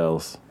 merge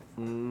cells.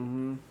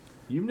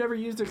 You've never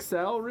used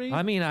Excel, Reed?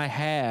 I mean, I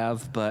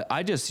have, but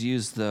I just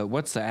use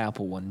what's the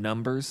Apple one?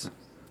 Numbers?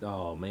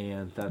 Oh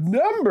man,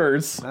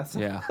 Numbers. that's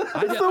Yeah.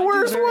 That's the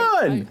worst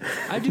one.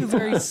 I do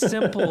very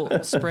simple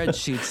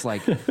spreadsheets,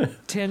 like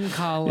 10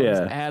 columns,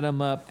 Yeah. add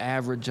them up,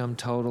 average them,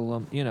 total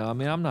them. You know, I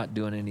mean, I'm not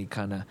doing any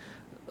kind of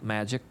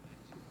magic.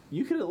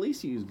 You could at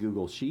least use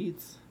Google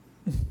Sheets.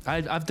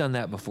 I've done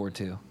that before,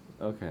 too.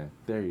 Okay,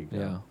 there you go.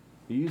 Yeah.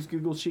 You used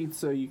Google Sheets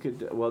so you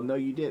could. Well, no,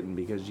 you didn't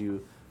because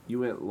you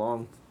went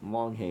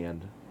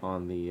longhand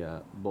on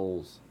the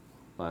bowls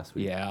last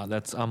week. Yeah,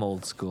 I'm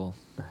old school.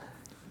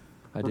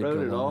 I did Wrote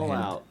go it all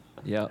longhand. out.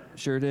 Yep,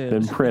 sure did.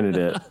 Then printed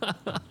it.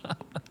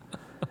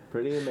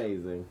 Pretty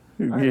amazing.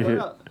 All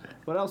right,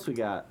 what else we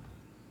got?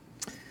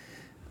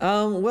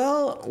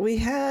 well, we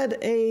had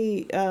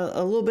a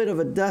little bit of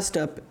a dust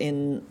up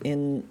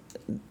in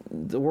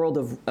the world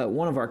of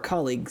one of our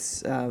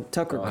colleagues,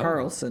 Tucker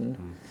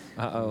Carlson.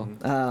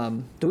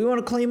 Uh-oh. Do we want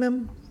to claim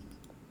him?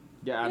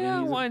 Yeah, I Yeah,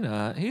 mean, why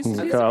not? He's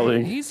a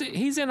colleague.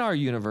 he's in our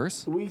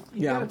universe. you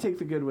Yeah. gotta take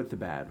the good with the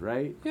bad,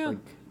 right? Yeah. Like,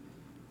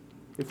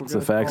 if we're It's the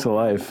gonna facts call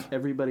of life.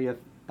 Everybody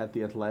at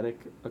the Athletic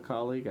a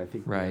colleague, I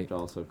think we have Right. to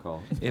also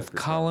call. If Tucker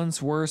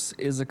Collins Worse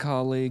is a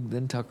colleague,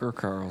 then Tucker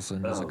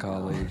Carlson is a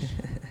colleague.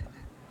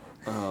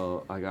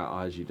 Oh, I got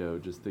agito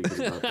just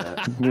thinking about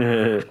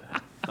that.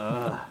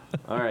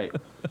 All right.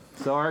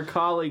 So our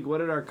colleague, what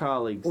did our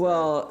colleague say?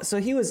 Well, so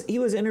he was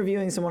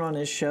interviewing someone on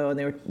his show,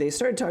 and they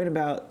started talking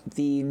about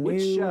the new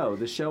Which show?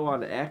 The show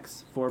on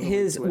X? Formerly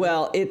his. Twitter?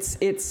 Well, it's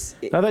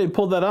I thought you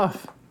pulled that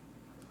off.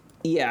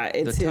 yeah,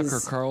 it's The his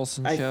Tucker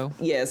Carlson show?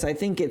 Yes, I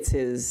think it's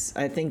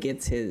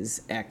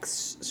his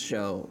X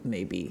show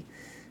maybe.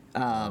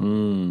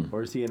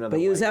 Or is he another? But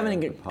he was white having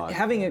guy a, with a podcast?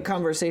 having a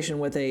conversation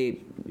with a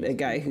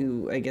guy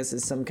who I guess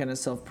is some kind of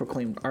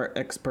self-proclaimed art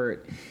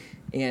expert,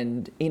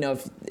 and you know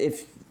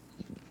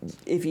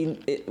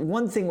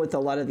one thing with a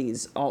lot of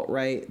these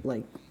alt-right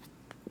like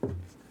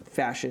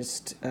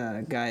fascist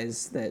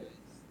guys that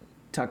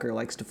Tucker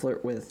likes to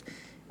flirt with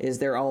is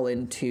they're all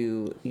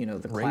into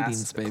the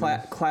Ratings, baby.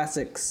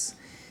 classics,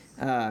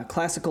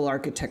 classical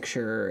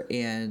architecture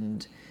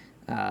and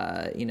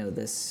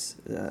this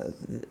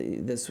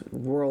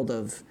world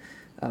of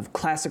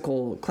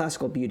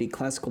classical beauty,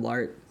 classical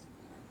art,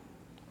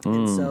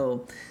 and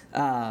so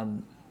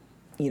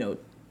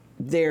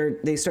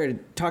they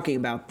started talking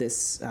about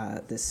this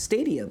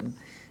stadium,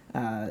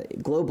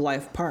 Globe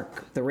Life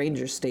Park, the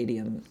Rangers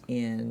Stadium,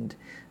 and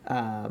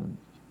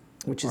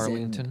which is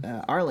Arlington. in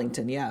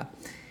Arlington, yeah.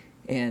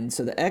 And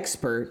so the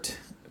expert,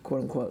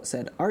 quote unquote,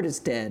 said, "Art is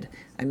dead.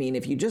 I mean,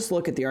 if you just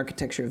look at the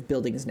architecture of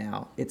buildings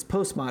now, it's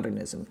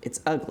postmodernism.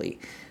 It's ugly.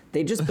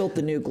 They just built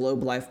the new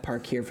Globe Life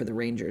Park here for the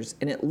Rangers,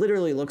 and it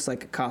literally looks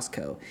like a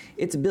Costco.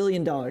 It's $1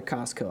 billion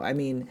Costco. I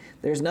mean,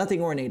 there's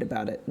nothing ornate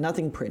about it,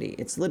 nothing pretty.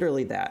 It's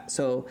literally that.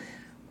 So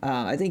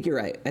I think you're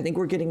right. I think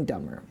we're getting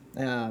dumber."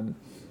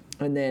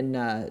 And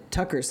then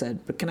Tucker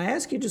said, "But can I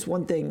ask you just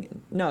one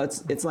thing?" No,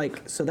 it's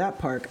like, so that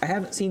park, I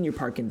haven't seen your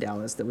park in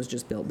Dallas that was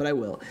just built, but I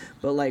will.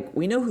 But like,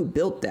 we know who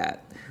built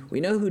that.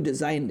 We know who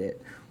designed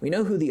it. We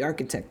know who the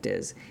architect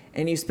is.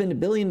 And you spend $1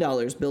 billion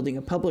building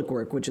a public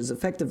work, which is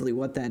effectively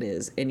what that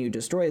is, and you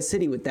destroy a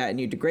city with that,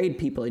 and you degrade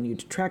people, and you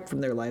detract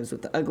from their lives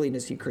with the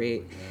ugliness you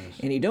create,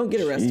 and you don't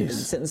get arrested and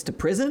sentenced to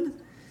prison?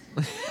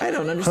 I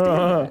don't understand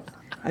that.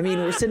 I mean,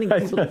 we're sending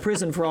people to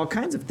prison for all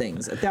kinds of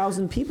things.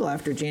 1,000 people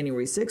after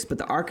January 6th, but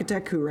the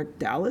architect who wrecked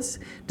Dallas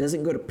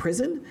doesn't go to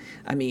prison?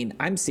 I mean,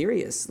 I'm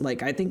serious.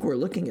 Like, I think we're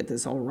looking at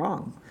this all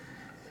wrong.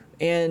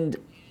 And,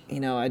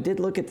 I did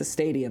look at the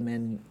stadium,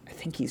 and I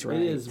think he's right.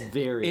 It is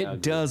very. It ugly.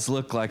 does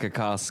look like a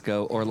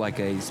Costco or like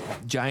a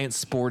giant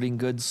sporting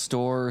goods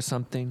store or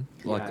something.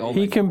 Like all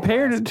He the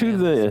compared it to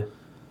glass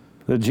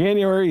the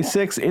January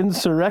 6th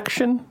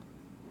insurrection.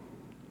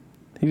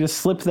 He just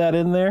slipped that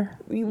in there.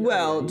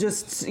 Well,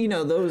 just,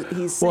 those,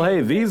 he's Well,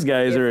 saying hey, these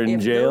guys are in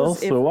jail,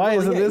 so why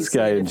isn't this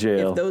guy in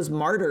jail? If those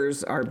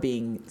martyrs are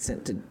being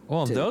sent to...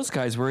 Well, to, those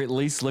guys were at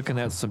least looking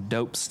at some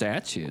dope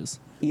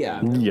statues.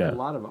 Yeah. There's Yeah. a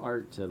lot of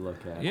art to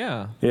look at.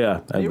 Yeah. Yeah,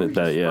 I They were bet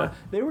that, just yeah.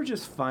 They were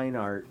just fine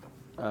art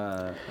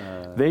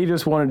They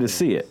just wanted to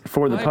see it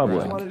for the I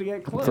public. wanted to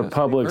get close. For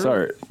public's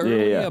art.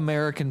 Early Yeah.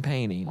 American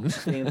painting.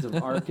 Fans of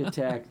or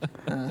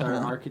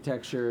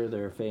architecture.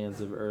 They're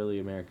fans of early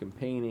American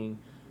painting.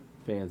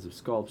 Fans of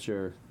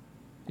sculpture.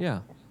 Yeah,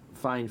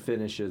 Fine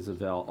finishes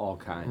of all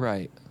kinds.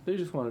 right. They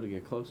just wanted to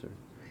get closer.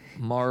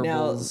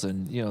 Marbles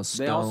and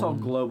stone. They all saw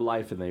Globe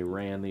Life and they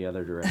ran the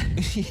other direction.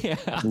 Yeah.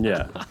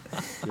 Yeah.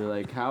 You're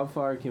like, how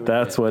far can we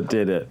That's get? what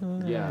did it.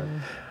 Yeah.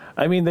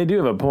 I mean, they do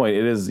have a point.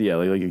 It is, yeah,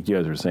 like you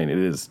guys were saying, it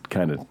is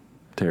kind of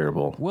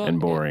terrible and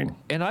boring.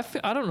 And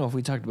I don't know if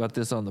we talked about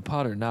this on the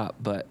pod or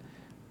not, but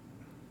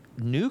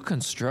new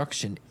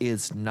construction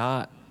is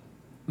not.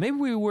 Maybe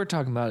we were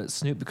talking about it,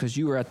 Snoop, because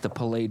you were at the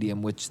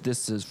Palladium, which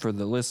this is for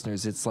the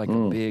listeners. It's like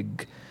a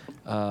big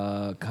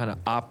kind of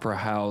opera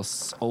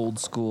house, old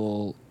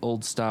school,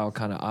 old style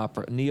kind of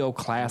opera,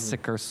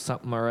 neoclassic or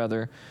something or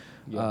other.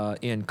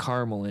 In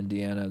Carmel,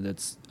 Indiana,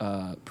 that's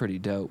pretty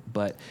dope.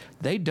 But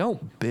they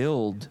don't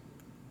build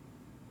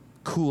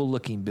cool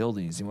looking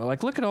buildings anymore.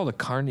 Like, look at all the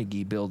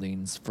Carnegie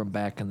buildings from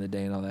back in the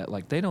day and all that.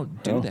 Like, they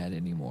don't do that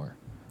anymore.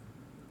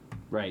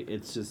 Right.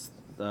 It's just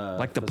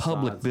Like the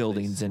public facades they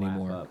buildings slap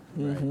anymore. up,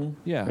 right?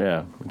 Yeah.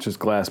 Yeah. It's just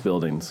glass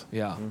buildings.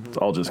 Yeah. It's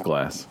all just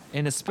glass.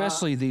 And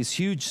especially these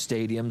huge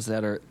stadiums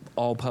that are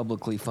all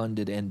publicly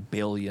funded and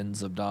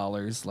billions of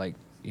dollars. Like,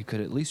 you could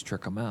at least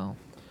trick them out.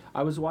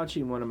 I was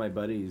watching one of my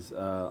buddies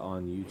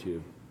on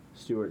YouTube,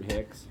 Stuart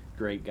Hicks,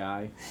 great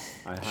guy.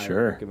 I highly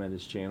recommend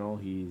his channel.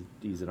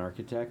 He's an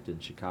architect in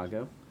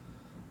Chicago,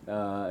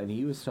 and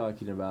he was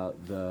talking about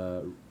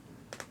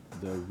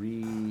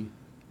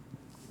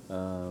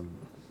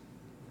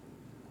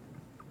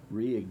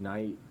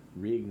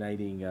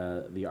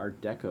reigniting the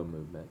Art Deco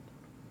movement.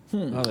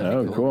 Oh, that'd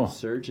Oh, be cool.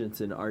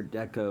 Resurgence in Art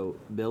Deco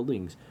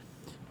buildings,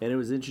 and it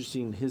was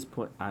interesting. His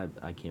point, I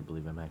can't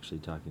believe I'm actually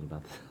talking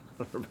about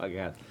that on our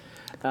podcast.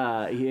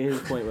 His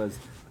point was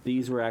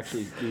these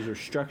are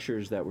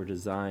structures that were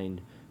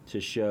designed to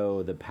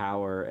show the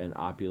power and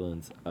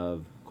opulence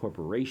of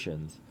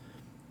corporations,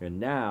 and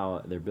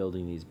now they're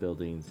building these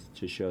buildings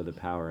to show the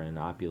power and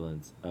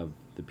opulence of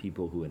the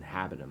people who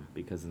inhabit them,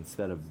 because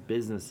instead of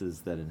businesses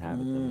that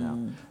inhabit them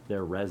now,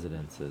 they're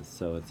residences.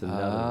 So it's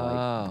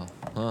another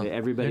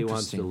everybody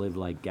wants to Interesting. live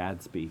like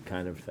Gatsby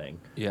kind of thing.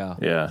 Yeah.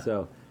 Yeah.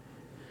 So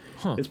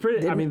it's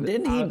pretty.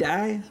 Didn't he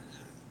die?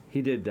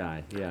 He did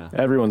die. Yeah.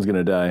 Everyone's going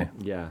to die.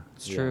 Yeah.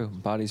 It's true.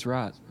 Bodies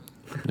rot.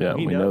 Yeah,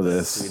 we know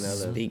this. We know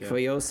this. Speak yeah. for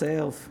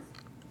yourself.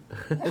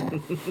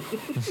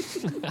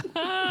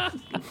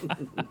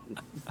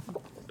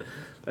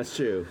 That's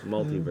true.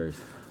 Multiverse.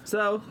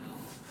 So,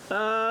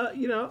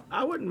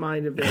 I wouldn't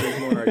mind if there was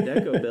more Art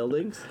Deco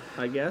buildings,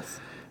 I guess.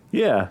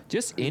 Yeah.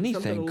 Just Something a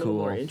anything little cool.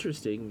 more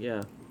interesting,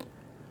 yeah.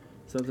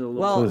 Something a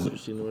little Well, more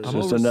interesting. I'm Just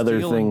over another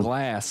steel thing. and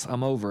glass.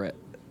 I'm over it.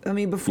 I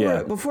mean,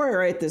 Yeah. before I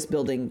write this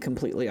building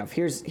completely off,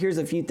 here's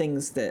a few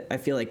things that I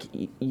feel like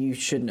you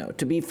should know.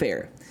 To be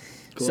fair,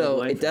 Globe so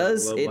Life, it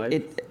does Globe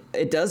Life.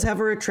 it does have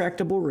a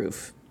retractable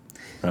roof.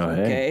 Oh,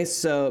 hey. Okay,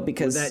 so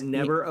because that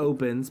never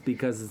opens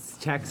because it's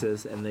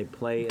Texas and they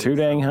play. Too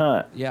dang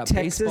hot. Yeah,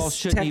 Texas- baseball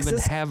shouldn't even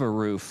Texas- have a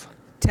roof.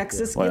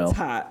 Texas Well. gets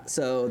hot,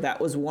 so that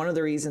was one of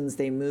the reasons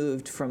they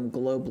moved from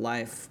Globe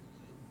Life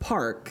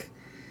Park,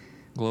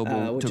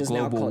 Global which to is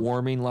now global called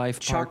warming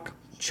life park.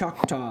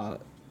 Choctaw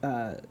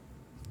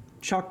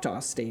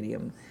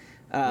Stadium.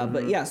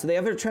 But yeah, so they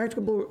have a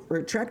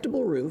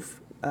retractable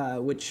roof,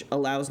 which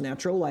allows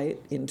natural light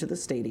into the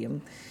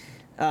stadium.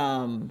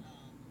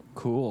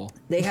 Cool.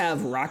 They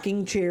have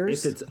rocking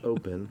chairs, If it's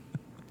open.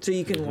 so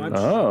you can watch.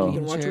 Oh. You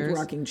can watch with Chairs.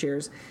 rocking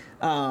chairs,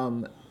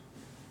 and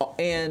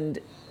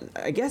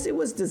I guess it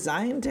was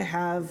designed to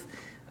have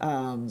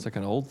It's like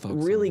an old folks.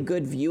 really home.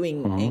 good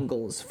viewing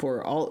angles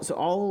for all. So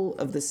all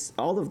of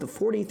the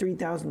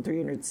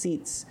 43,300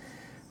 seats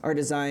are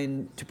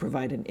designed to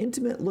provide an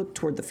intimate look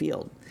toward the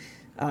field.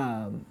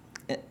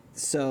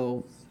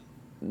 So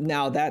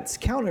now that's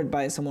countered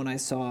by someone I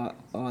saw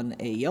on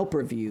a Yelp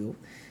review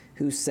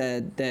who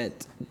said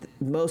that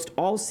most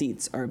all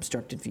seats are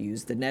obstructed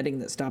views. The netting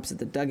that stops at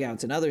the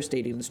dugouts and other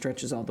stadiums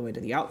stretches all the way to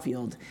the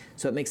outfield,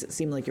 so it makes it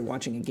seem like you're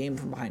watching a game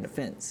from behind a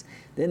fence.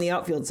 Then the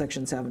outfield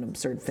sections have an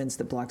absurd fence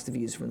that blocks the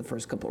views from the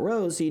first couple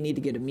rows, so you need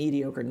to get a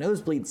mediocre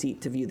nosebleed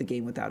seat to view the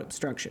game without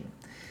obstruction.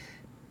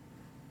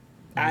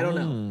 I don't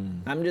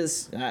know. I'm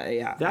just,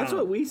 yeah. That's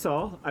what we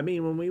saw. I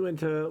mean, when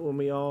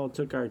we all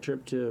took our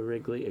trip to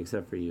Wrigley,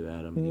 except for you,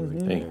 Adam. You were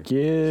Thank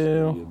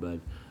there. you.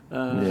 Bud.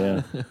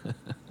 Yeah.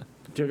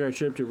 Took our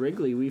trip to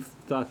Wrigley. We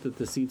thought that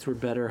the seats were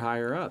better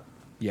higher up.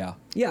 Yeah.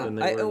 Yeah, when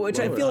they were which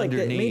I lower. feel like that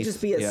may Underneath,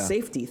 just be a yeah.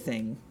 safety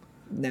thing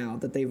now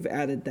that they've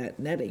added that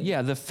netting.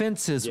 Yeah, the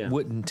fences Yeah.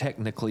 wouldn't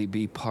technically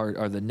be part,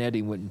 or the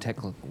netting wouldn't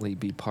technically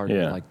be part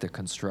Yeah. of like the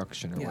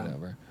construction or Yeah.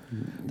 whatever. The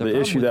problem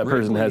issue with that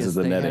person Wrigley has is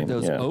the they netting, had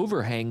those yeah.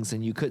 overhangs,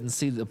 and you couldn't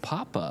see the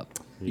pop up.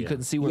 You Yeah.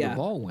 couldn't see where Yeah. the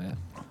ball went.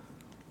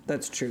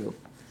 That's true.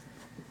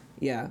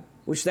 Yeah,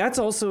 which that's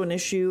also an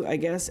issue, I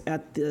guess,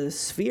 at the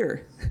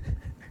Sphere.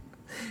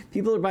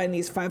 People are buying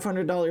these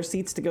 $500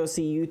 seats to go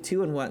see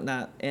U2 and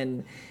whatnot,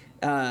 and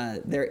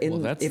they're in. Well,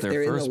 that's if their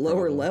they're in the first lower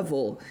problem.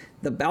 level,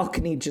 the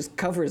balcony just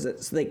covers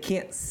it, so they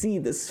can't see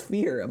the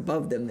sphere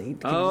above them. They can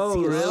Oh,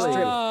 see a really?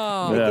 strip.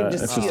 Oh. They Yeah, can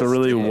it's see just a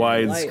really strip of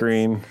wide lights.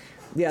 screen.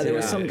 Yeah, there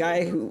was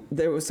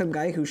Yeah. some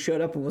guy who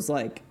showed up and was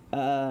like,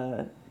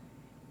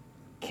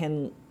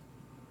 "Can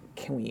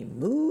we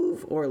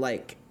move, or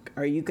like,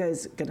 are you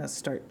guys gonna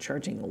start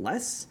charging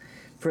less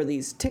for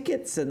these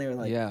tickets?" And they're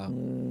like, Yeah.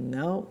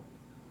 no.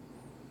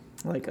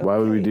 Like, Why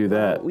would we okay, do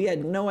that? well, we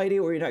had no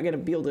idea we're not gonna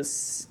be able to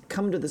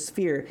come to the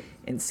sphere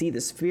and see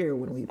the sphere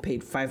when we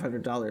paid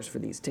 $500 for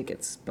these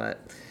tickets. But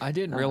I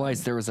didn't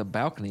realize there was a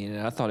balcony in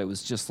it. I thought it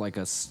was just like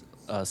a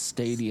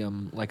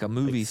stadium, like a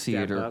movie Like step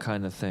theater up.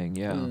 kind of thing.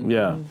 Yeah.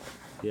 Yeah.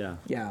 Yeah.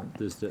 yeah,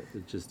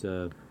 Just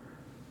a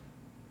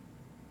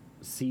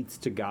seats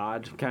to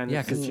God kind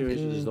Yeah, of 'cause-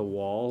 situation. Just a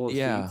wall of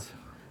Yeah. seats.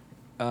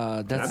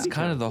 That's That'd be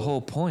kind of kinda the cool.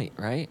 whole point,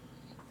 right?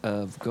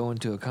 Of going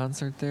to a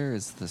concert there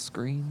is the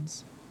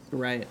screens.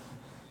 right.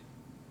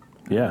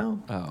 Yeah. No,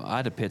 Oh,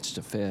 I'd have pitched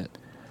a fit.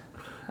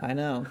 I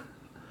know.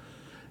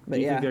 But Do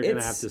you yeah, think they're going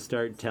to have it's to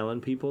start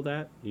telling people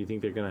that? You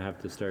think they're going to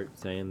have to start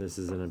saying this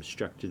is an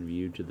obstructed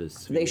view to the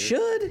sphere? they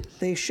should.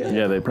 They should.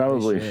 Yeah, they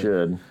probably should.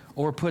 should.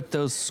 Or put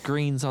those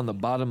screens on the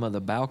bottom of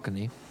the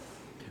balcony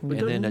and then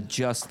doesn't-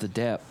 adjust the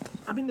depth.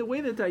 I mean, the way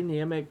that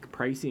dynamic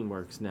pricing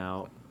works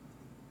now,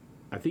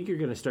 I think you're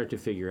going to start to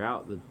figure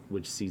out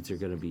which seats are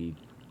going to be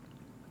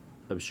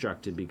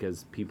obstructed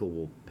because people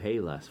will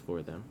pay less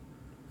for them.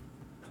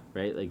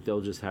 Right? Like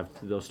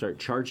they'll start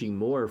charging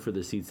more for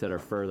the seats that are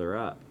further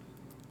up.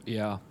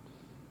 Yeah.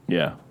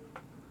 Yeah.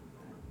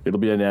 It'll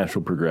be a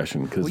natural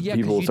progression because Well, yeah, 'cause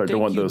people will you'd start to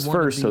think want you'd those wanna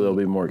first, so be- they'll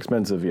be more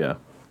expensive. Yeah.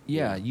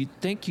 Yeah, you'd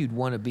think you'd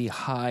want to be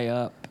high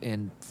up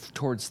and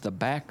towards the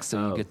back so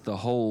you Oh. get the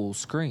whole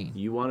screen.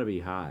 You want to be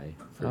high.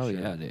 For Oh, sure.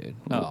 yeah, dude.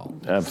 Oh,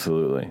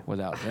 Absolutely.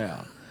 without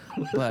doubt.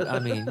 But I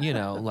mean,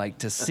 like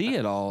to see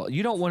it all,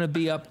 you don't want to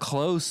be up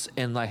close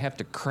and like have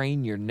to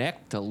crane your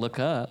neck to look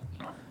up.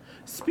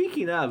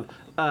 Speaking of,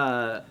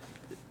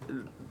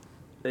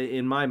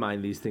 in my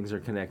mind, these things are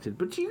connected.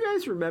 But do you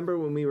guys remember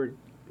when we were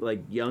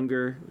like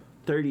younger,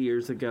 30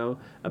 years ago,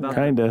 about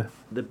Kinda.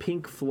 the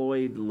Pink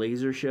Floyd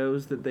laser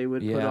shows that they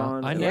would put Yeah,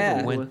 on? I at never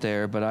Yeah. went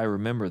there, but I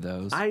remember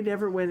those. I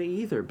never went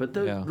either, but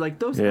those Yeah.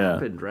 those Yeah.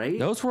 happened, right?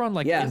 Those were on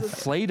like Yeah.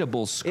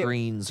 inflatable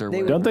screens or They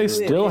whatever. Don't they would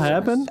do it still in-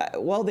 happen?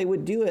 Well, they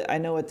would do it. I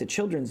know at the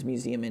Children's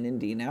Museum in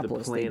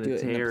Indianapolis, they do it in the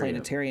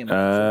planetarium. planetarium.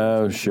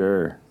 Oh,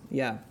 sure.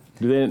 Yeah,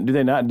 Do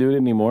they not do it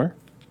anymore?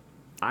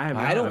 I have.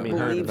 I don't mean,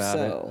 heard believe about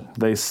so.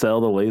 They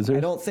sell the lasers. I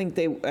don't think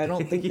they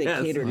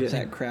Yes, cater to yeah.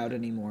 that crowd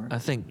anymore. I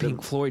think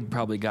Pink Floyd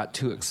probably got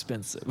too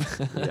expensive.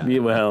 Yeah,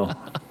 well,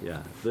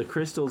 Yeah, the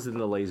crystals and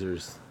the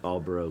lasers all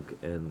broke,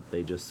 and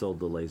they just sold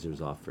the lasers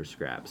off for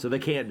scrap. So they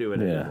can't do it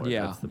Yeah. anymore.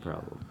 Yeah. That's the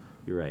problem.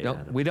 You're right, Don't,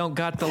 Adam. we don't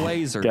got the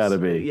lasers. gotta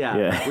be.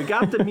 Yeah, we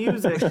got the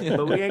music,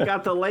 but we ain't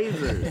got the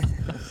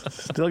lasers.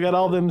 Still got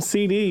all them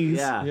CDs.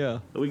 Yeah, Yeah.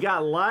 We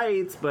got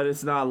lights, but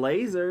it's not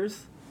lasers.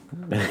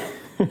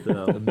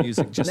 So, The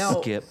music just Now-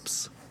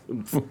 skips.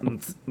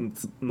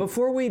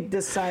 Before we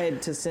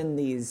decide to send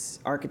these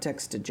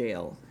architects to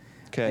jail,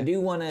 Okay. I do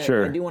want to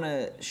Sure.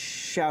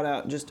 shout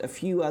out just a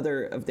few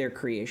other of their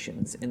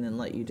creations and then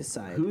let you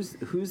decide.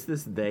 who's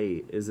this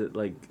they? Is it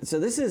like So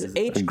this is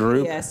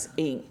group? HKS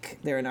Inc.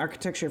 They're an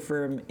architecture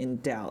firm in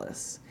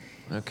Dallas.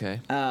 Okay.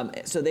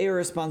 So they are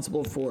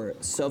responsible for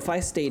SoFi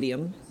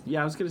Stadium.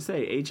 Yeah, I was gonna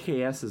say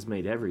HKS has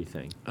made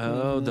everything.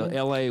 Oh, the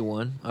LA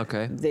one.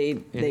 Okay. They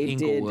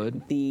Inglewood.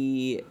 did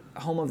the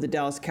home of the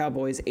Dallas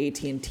Cowboys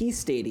AT&T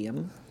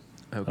Stadium.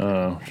 Okay.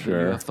 Oh,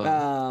 sure.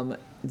 UFO.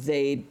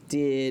 They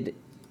did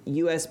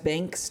US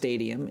Bank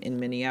Stadium in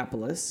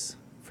Minneapolis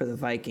for the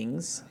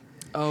Vikings.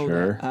 Oh,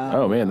 Sure. that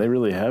Oh man, they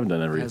really have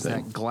done has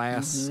everything. that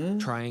glass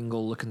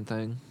triangle looking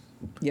thing.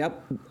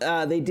 Yep.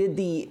 They did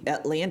the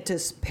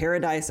Atlantis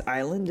Paradise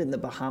Island in the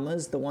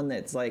Bahamas, the one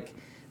that's like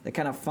the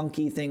kind of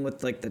funky thing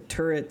with like the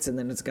turrets and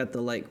then it's got the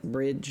like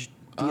bridge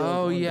deal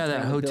Oh going yeah,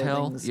 that between the hotel.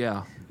 buildings.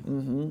 Yeah.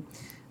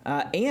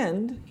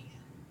 And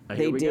Here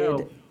they we did go.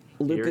 Here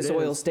Lucas it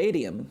Oil is.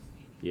 Stadium.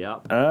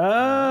 Yep.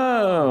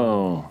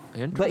 Oh,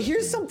 But here's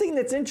Interesting. something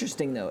that's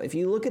interesting though. If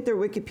you look at their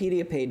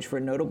Wikipedia page for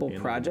notable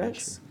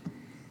projects,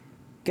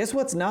 guess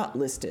what's not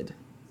listed?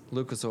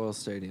 Lucas Oil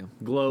Stadium.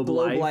 Globe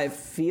Globe Life. Life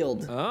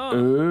Field. Oh.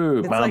 ooh,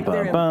 It's bum, like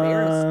they're bum,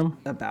 embarrassed bum.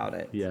 about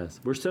it. Yes,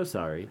 we're so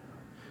sorry.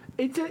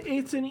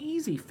 It's an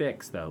easy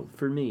fix though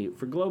for me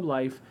for Globe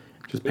Life.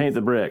 Just paint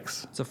the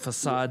bricks. It's a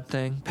facade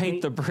thing.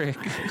 Paint the brick.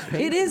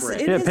 It is.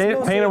 brick. It Yeah, is paint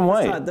mostly them a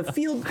white. facade.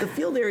 The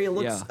field area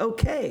looks Yeah.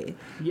 okay.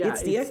 Yeah,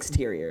 it's the it's-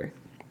 exterior.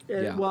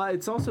 Yeah. Well,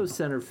 it's also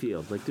center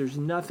field. Like there's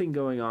nothing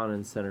going on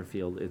in center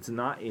field. It's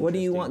not. What do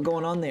you interesting. want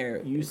going on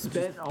there? You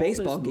spent all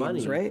Baseball this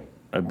games, money. right?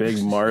 A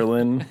big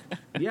marlin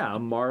Yeah, a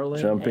marlin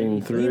jumping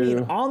and You mean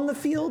through. on the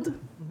field?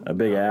 A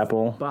big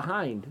apple.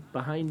 behind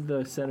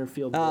the center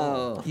field.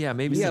 wall. Oh, Yeah,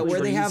 maybe yeah, some where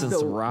they trees have and the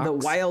some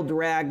rocks. wild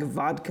rag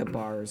vodka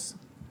bars.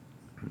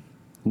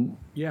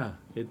 Yeah,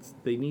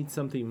 they need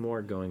something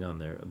more going on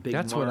there. A big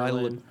That's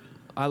marlin, what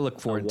I look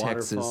for a in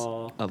Texas.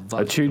 waterfall. A A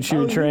vodka.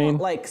 choo-choo You train. want,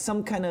 like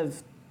some kind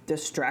of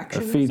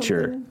distraction. A or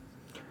feature. something?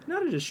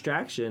 not a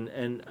distraction,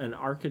 an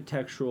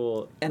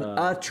architectural An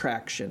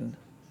attraction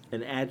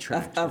an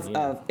attraction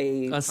of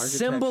A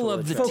symbol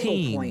of the focal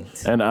team.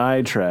 point. An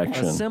eye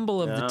traction. A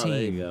symbol of the There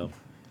you team. go.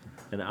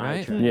 An eye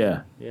Right? traction.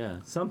 Yeah. Yeah,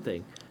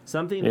 something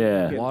that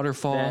Yeah. you can-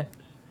 Waterfall.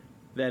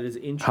 that is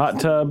interesting Hot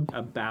tub.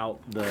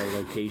 about the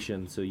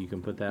location, so you can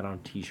put that on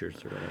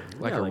T-shirts or whatever.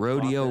 Like Yeah, a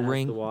rodeo Hoffman has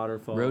ring. the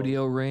waterfall.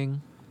 Rodeo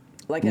ring.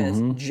 Like a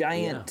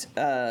giant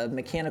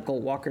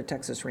mechanical Walker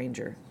Texas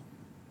Ranger.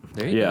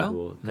 There you Yeah. go.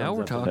 Cool. Now Comes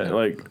we're up talking. That,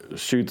 like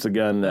shoots a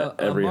gun at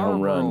every a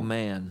home Marlboro run.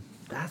 man.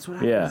 That's what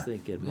I Yeah. was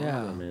thinking.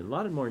 Yeah. Man. A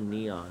lot more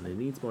neon. It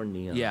needs more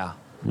neon. Yeah.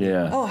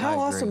 Yeah. Oh, how I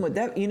awesome agree. would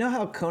that? You know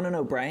how Conan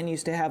O'Brien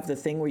used to have the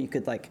thing where you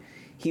could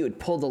he would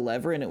pull the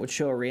lever and it would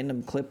show a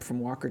random clip from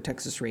Walker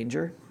Texas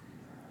Ranger.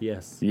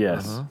 Yes.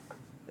 Yes. Uh-huh.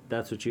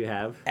 That's what you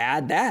have.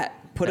 Add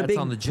that. Put That's a big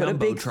on the put a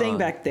big thing Jumbotron.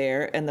 back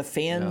there, and the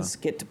fans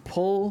get to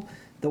pull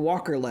the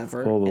Walker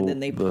lever, Pull and then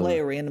they the- play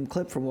a random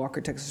clip from Walker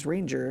Texas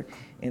Ranger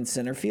in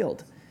center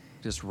field.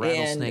 Just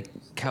rattlesnake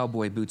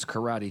cowboy boots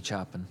karate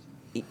chopping.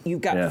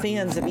 You've got Yeah.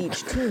 fans of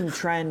each team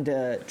trying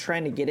to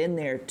get in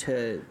there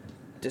to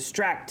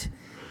distract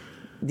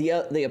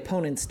the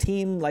opponent's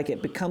team. Like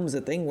it becomes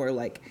a thing where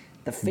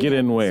the fans Get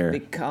in where?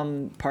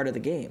 become part of the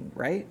game,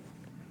 right?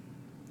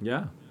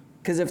 Yeah.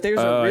 Because if there's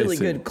Oh, a I really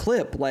see. good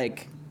clip,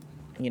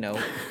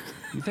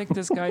 You think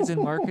this guy's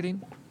in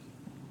marketing?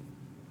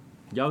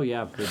 Oh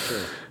yeah, for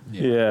sure.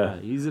 Yeah.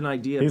 He's an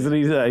idea. He's man.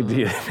 an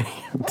idea.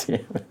 Damn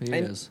it. He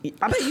and is.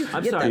 I bet you can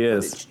I'm get sorry. that He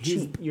is. footage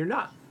cheap. You're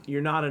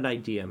not an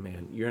idea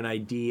man. You're an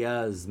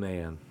ideas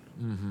man.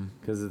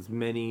 Because it's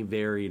many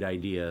varied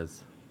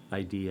ideas.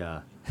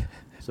 Idea.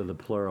 So the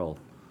plural.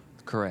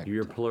 Correct.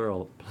 You're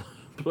plural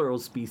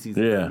species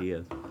Yeah. of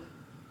ideas.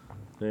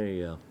 There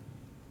you go.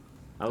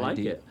 I like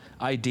it.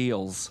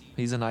 Ideals.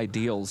 He's an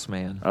ideals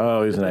man.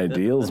 Oh, he's an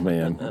ideals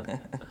man.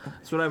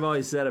 That's what I've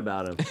always said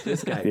about him.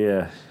 This guy.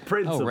 Yeah.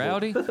 Principle. Oh,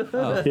 Rowdy?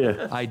 Oh,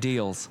 Yeah.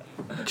 ideals.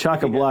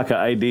 Chock-a-block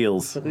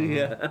ideals.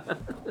 Yeah.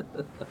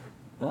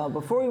 Well,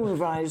 before we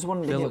move on, I just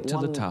wanted to Fill get it to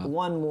the top.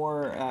 one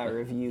more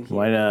review here.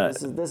 Why not?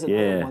 This is Yeah.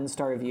 another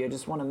one-star review. I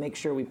just want to make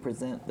sure we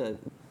present the.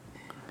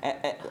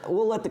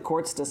 We'll let the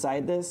courts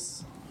decide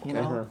this,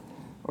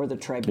 or the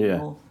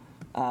tribunal.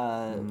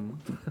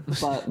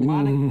 But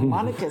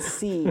Monica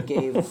C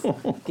gave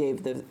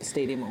the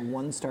stadium a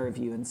 1-star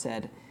review and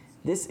said,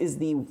 "This is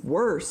the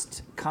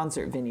worst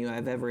concert venue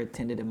I've ever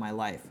attended in my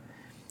life.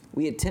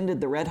 We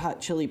attended the Red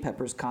Hot Chili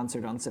Peppers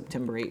concert on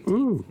September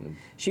 18th.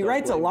 She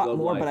writes a blame lot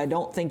Global more, Life. but I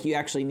don't think you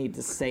actually need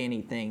to say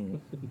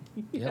anything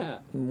Yeah.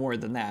 more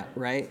than that,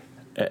 right?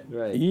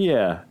 Right.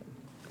 Yeah.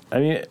 I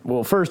mean,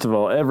 well, first of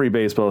all, every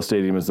baseball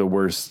stadium is the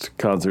worst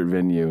concert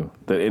venue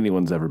that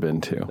anyone's ever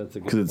been to. That's a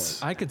good Because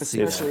it's, I could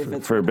see Especially that. if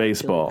it's for Red Hot Chili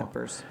baseball.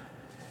 Peppers.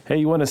 hey,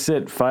 you want to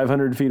sit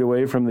 500 feet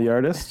away from the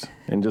artist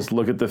and just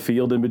look at the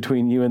field in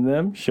between you and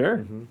them?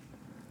 Sure.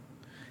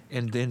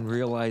 And then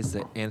realize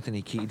that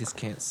Anthony Kiedis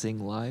can't sing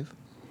live.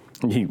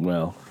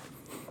 Well,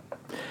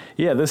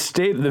 yeah,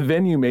 the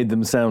venue made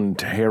them sound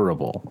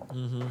terrible.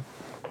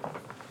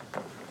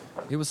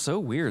 It was so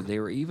weird. They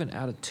were even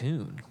out of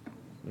tune.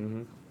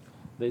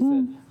 They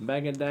said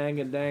bang a dang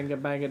a dang a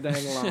bang a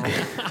dang long.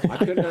 I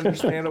couldn't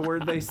understand a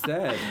word they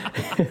said.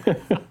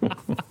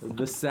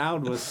 The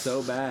sound was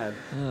so bad.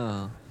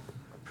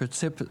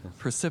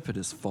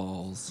 Precipitous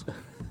falls.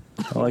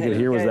 All I could Hey,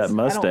 hear was guys, that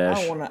mustache.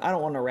 I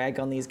don't want to rag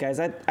on these guys.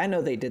 I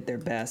know they did their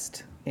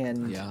best,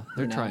 and Yeah,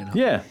 they're trying hard.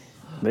 Yeah,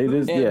 they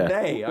did. And Yeah,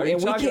 Hey, are you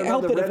And we talking can't about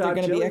help the it if Red they're Hot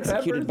gonna be Chili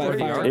executed Peppers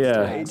by or fire.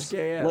 Yeah.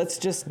 HKS? let's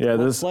just Yeah, let's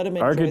those let them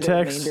enjoy the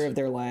architects- remainder of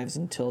their lives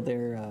until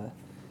they're.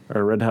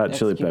 or Red Hot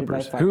Chili Executed by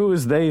Peppers. fire. Who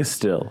is they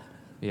still?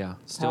 Yeah,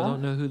 still Huh?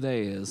 don't know who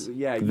they is.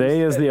 Yeah, you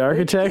They as said- the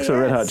architects or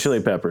Red Hot HKS.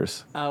 Chili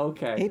Peppers? Oh,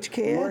 okay.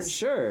 HKS? You weren't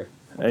sure.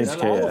 all of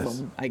HKS.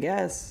 them, I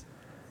guess.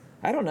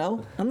 I don't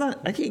know.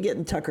 I can't get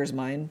in Tucker's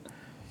mind.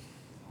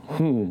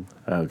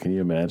 Oh, can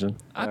you imagine?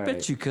 I All bet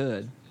right. you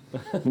could.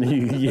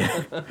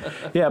 Yeah,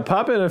 yeah.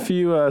 Pop in a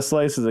few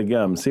slices of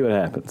gum. See what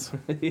happens.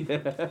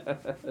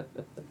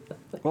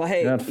 Well,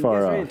 hey, Not you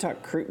far guys ready off. to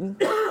talk Cruton?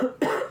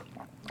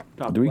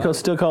 Do we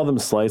still call them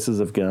slices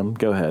of gum?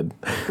 Go ahead.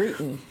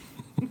 Cruton.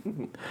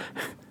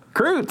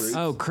 Croots.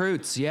 Oh,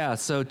 Croots. Yeah.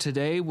 So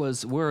today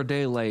we're a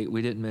day late.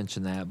 We didn't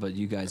mention that, but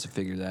you guys have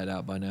figured that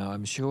out by now,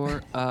 I'm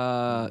sure.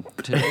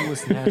 Today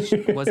was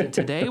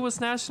today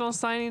was National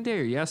Signing Day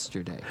or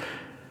yesterday?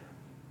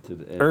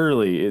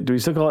 Early. Do we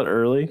still call it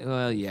early?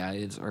 Well, yeah,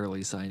 it's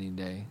early signing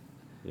day.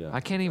 Yeah. I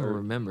can't even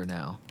remember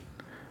now.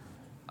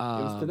 It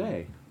was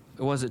today.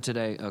 Was it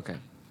today? Okay.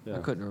 I Yeah.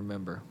 couldn't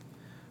remember.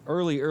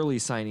 Early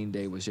signing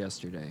day was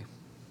yesterday.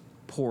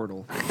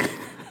 Portal.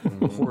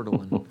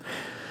 Portaling.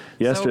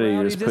 Yesterday, so, you're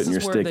Rowdy, just this putting your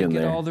is where stick they in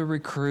get there. all the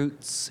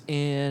recruits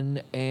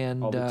in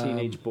and All the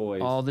teenage boys.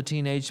 all the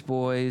teenage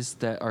boys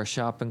that are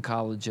shopping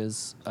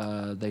colleges.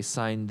 They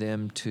sign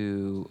them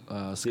to See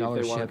if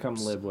scholarships. they want to come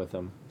live with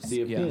them. See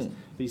if Yeah.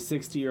 these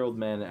 60-year-old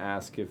men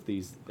ask if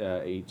these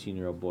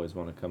 18-year-old boys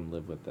want to come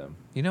live with them.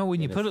 You know,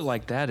 when you And put it it's-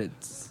 like that,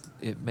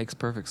 it makes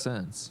perfect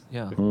sense.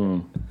 Yeah, Hmm.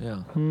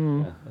 yeah.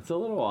 Yeah, it's a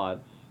little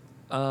odd.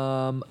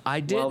 I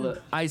didn't. While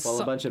I a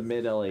saw bunch of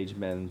middle-aged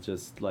men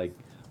just like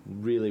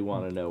really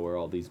want to know where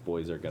all these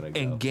boys are gonna go.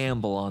 and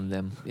gamble on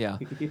them. Yeah.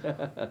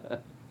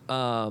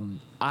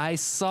 I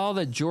saw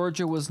that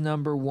Georgia was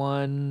number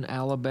 1,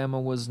 Alabama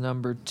was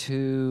number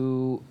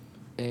 2,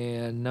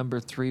 and number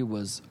 3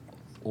 was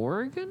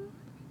Oregon.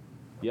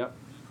 Yep.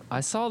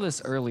 I saw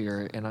this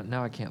earlier, and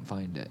now I can't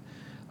find it.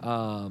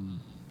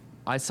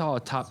 I saw a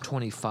top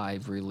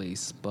 25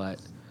 release, but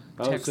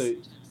Oh, so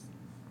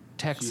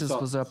Texas saw-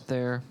 was up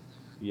there.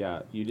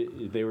 yeah, you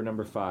did. They were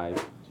number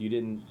 5. You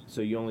didn't.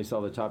 So you only saw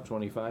the top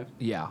 25.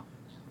 Yeah.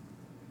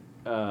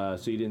 So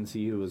you didn't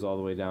see who was all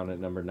the way down at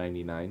number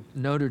 99.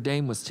 Notre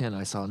Dame was 10,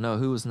 I saw. No,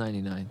 who was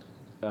 99?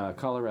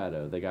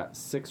 Colorado. They got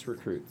 6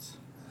 recruits.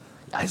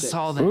 I Six.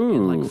 saw that in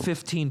Ooh. like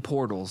 15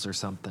 portals or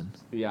something.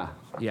 Yeah.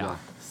 Yeah.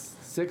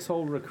 6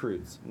 whole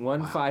recruits.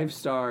 1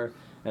 5-star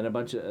and a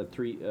bunch of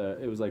 3.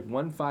 It was like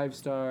 1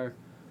 5-star,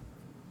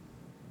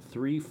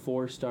 3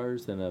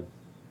 4-stars, and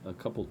a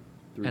couple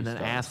 3 And an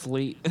stars.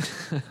 athlete.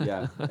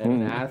 Yeah, and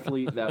an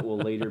athlete that will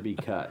later be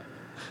cut.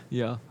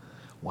 Yeah.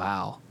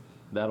 Wow.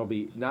 That'll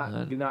be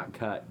not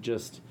cut,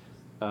 just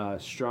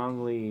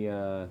strongly.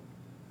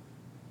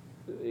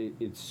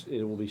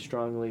 It will be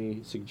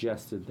strongly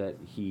suggested that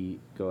he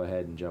go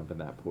ahead and jump in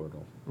that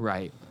portal.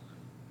 Right.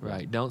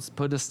 Right. Don't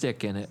put a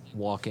stick in it.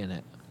 Walk in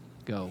it.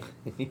 Go.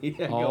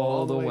 Yeah, go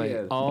all the way.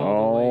 in.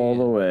 All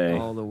the way.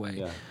 All the way.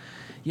 Yeah.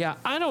 Yeah,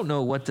 I don't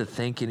know what to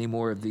think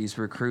anymore of these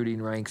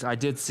recruiting ranks. I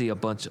did see a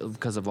bunch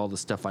because of all the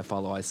stuff I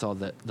follow. I saw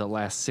that the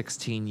last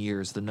 16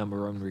 years, the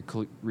number one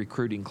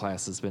recruiting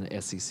class has been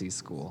SEC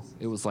school.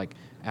 It was like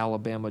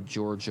Alabama,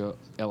 Georgia,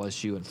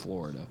 LSU, and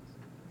Florida.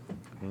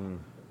 And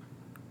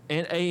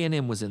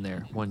A&M was in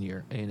there one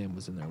year. A&M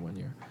was in there one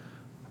year.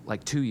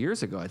 Like 2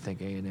 years ago, I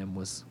think A&M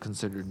was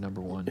considered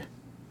number 1.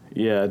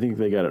 Yeah, I think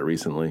they got it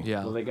recently.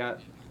 Yeah, Well, they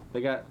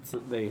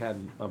had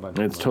a bunch.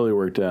 It's of totally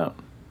worked out.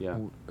 yeah.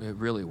 it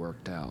really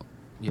worked out.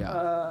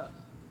 Yeah.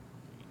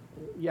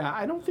 Yeah,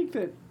 I don't think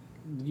that.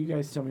 You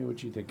guys tell me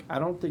what you think. I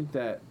don't think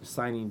that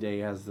signing day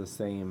has the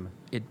same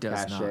It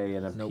does cachet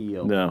not. and Nope.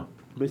 appeal. No.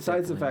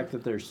 Besides the Definitely fact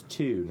that there's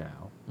 2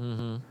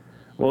 now.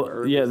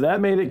 Well, yeah,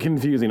 that made it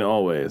confusing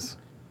always.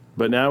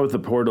 But now with the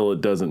portal,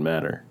 it doesn't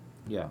matter.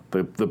 Yeah.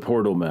 The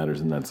portal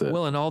matters, and that's it.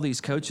 Well, and all these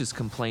coaches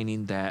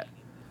complaining that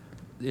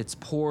it's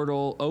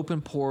portal,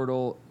 open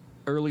portal,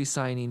 early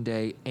signing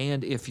day,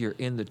 and if you're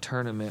in the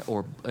tournament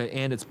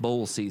and it's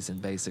bowl season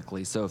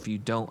basically. So if you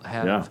don't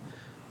have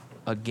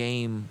a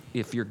game,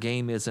 if your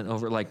game isn't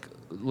over, like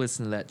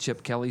listen to that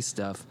Chip Kelly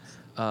stuff.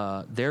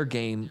 Their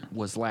game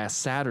was last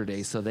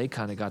Saturday, so they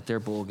kind of got their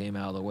bowl game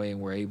out of the way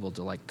and were able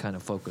to like kind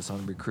of focus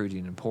on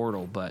recruiting and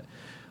portal. But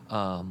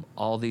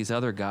all these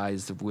other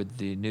guys with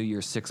the New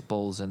Year's 6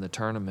 bowls in the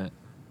tournament,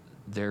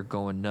 they're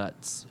going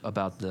nuts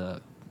about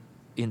the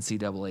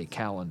NCAA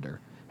calendar,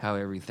 how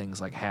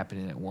everything's like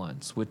happening at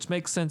once, which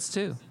makes sense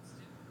too.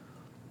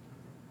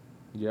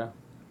 Yeah.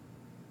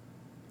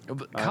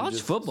 But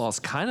college football's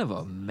kind of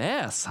a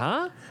mess,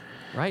 huh?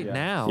 Right Yeah.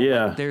 now,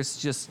 Yeah. like, there's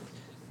just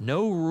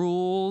no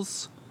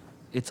rules.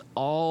 It's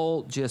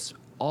all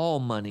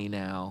money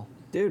now.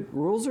 Dude,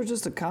 rules are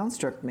just a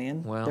construct,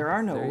 man. Well, there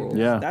are no there you rules. go.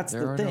 Yeah. That's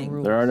There the are no thing.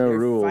 rules. There are no They're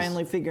rules.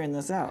 finally figuring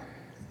this out.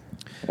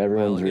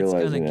 Everyone's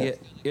realizing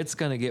it. It's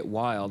gonna get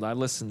wild. I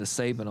listened to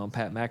Saban on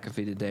Pat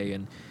McAfee today,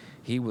 and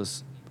he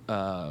was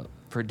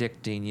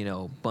predicting,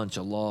 a bunch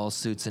of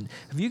lawsuits. And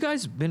have you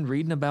guys been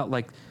reading about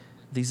like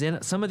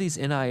some of these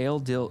NIL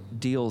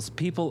deals?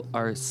 People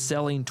are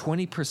selling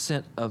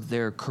 20% of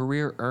their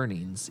career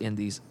earnings in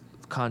these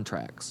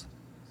contracts.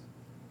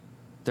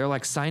 They're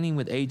like signing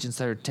with agents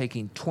that are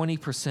taking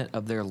 20%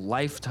 of their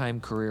lifetime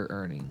career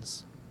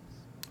earnings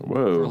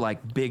Whoa. for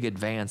like big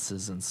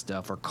advances and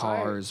stuff, or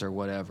cars or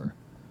whatever.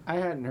 I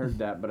hadn't heard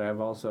that, but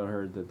I've also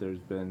heard that there's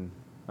been.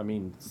 I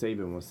mean,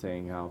 Saban was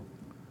saying how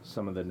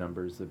some of the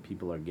numbers that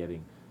people are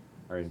getting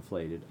are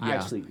inflated. Yeah.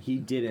 Actually, he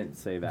didn't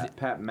say that.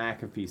 Pat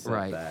McAfee said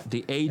Right. that.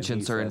 The and he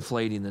agents are said-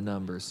 inflating the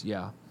numbers.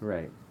 Yeah.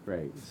 Right.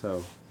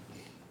 So,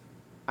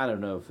 I don't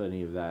know if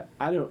any of that.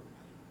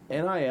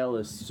 NIL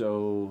is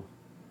so.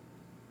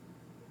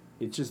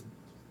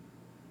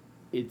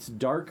 It's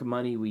dark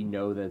money we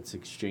know that's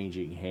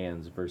exchanging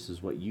hands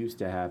versus what used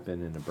to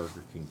happen in a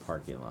Burger King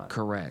parking lot.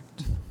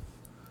 Correct.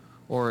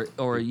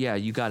 Or yeah,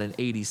 you got an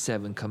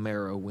 87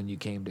 Camaro when you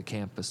came to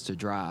campus to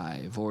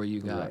drive, or you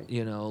got,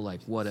 Right.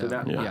 like whatever.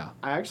 So now, yeah.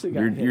 I actually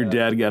got hit Your up.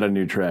 dad got a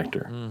new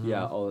tractor.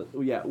 Yeah. Oh,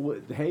 yeah.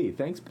 Hey,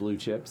 thanks, Blue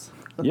Chips.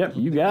 Yep,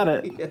 you got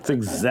it. That's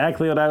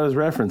exactly what I was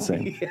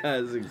referencing. Yeah,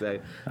 that's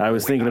exactly. I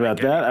was thinking about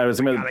that. I was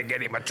thinking about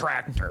get him a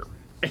tractor.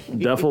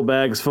 duffel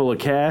bags full of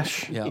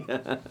cash.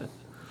 Yeah.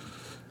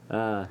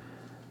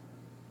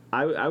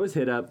 I was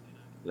hit up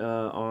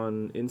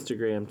on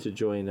Instagram to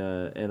join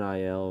a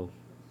NIL.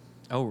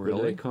 Oh, What do they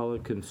really? call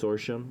it?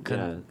 Consortium.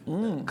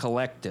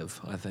 Collective,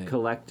 I think.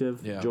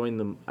 Collective. Yeah. Join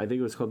them. I think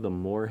it was called the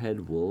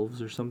Moorhead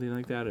Wolves or something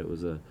like that. It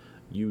was a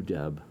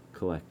UW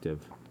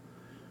collective.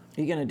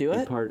 Are you gonna do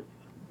it?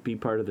 Be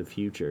part of the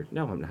future.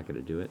 No, I'm not going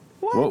to do it.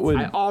 What would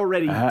I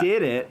already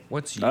did it.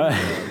 What's you? Oh,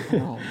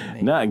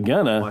 man. not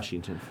gonna?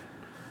 Washington.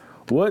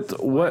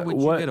 Why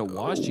would you get a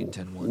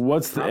Washington one?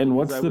 What's the Probably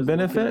what's because the I was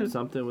looking at benefit?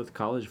 something with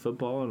college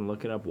football and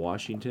looking up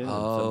Washington. and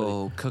Oh,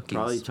 somebody cookies.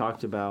 Probably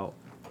talked about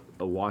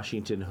a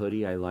Washington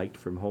hoodie I liked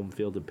from Home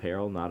Field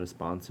Apparel, not a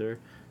sponsor.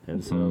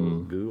 And so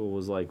Google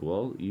was like,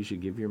 well, you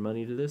should give your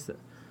money to this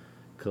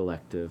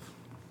collective.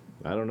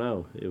 I don't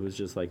know. It was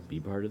just like, be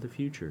part of the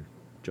future.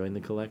 Join the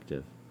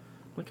collective.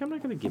 Like, I'm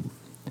not going to give.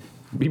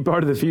 Be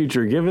part of the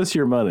future. Give us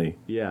your money.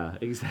 Yeah,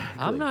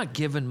 exactly. I'm not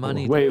giving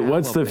money. Wait, to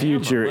what's the Alabama,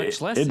 future? much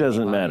less It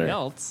doesn't anybody matter.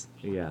 Else.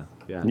 Yeah,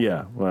 yeah.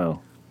 Yeah,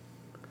 well,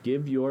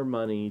 Give your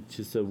money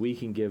so we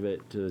can give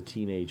it to the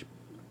teenager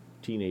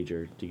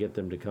to get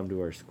them to come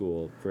to our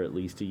school for at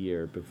least a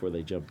year before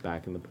they jump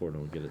back in the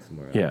portal and get it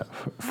somewhere else. yeah,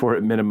 for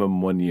at minimum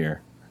 1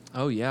 year.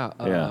 Oh yeah,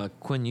 Yeah.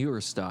 Quinn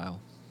Ewers style.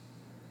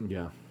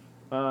 Yeah.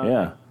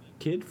 Yeah.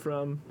 Kid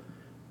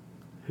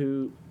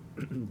who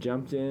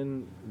jumped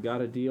in,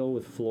 got a deal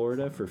with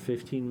Florida for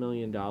 $15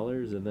 million,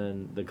 and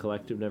then the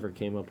collective never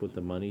came up with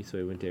the money, so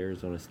he went to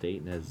Arizona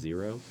State and has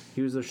zero.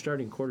 He was their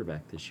starting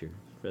quarterback this year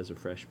as a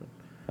freshman.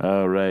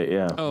 Oh, right,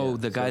 yeah. Oh, Yeah,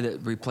 the so- guy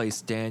that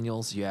replaced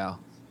Daniels. Yeah.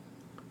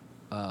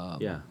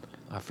 Yeah.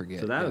 I forget.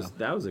 So that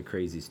yeah. was a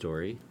crazy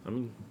story. I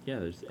mean, yeah,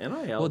 there's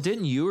NIL. Well,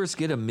 didn't Ewers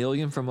get $1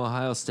 million from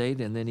Ohio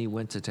State and then he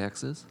went to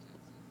Texas?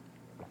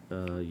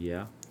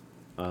 Yeah.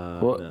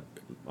 Well- no,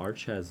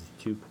 Arch has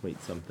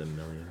 2-point-something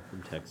million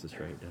from Texas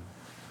right now.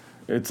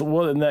 It's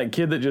well, and that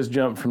kid that just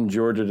jumped from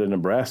Georgia to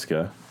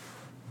Nebraska,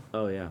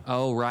 Oh yeah.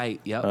 Oh right,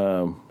 yep.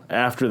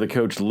 after the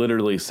coach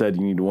literally said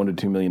you need $1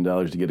 to $2 million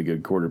to get a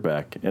good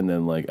quarterback, and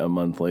then like a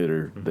month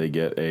later they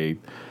get a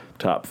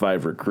top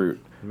 5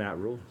 recruit. Matt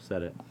Rule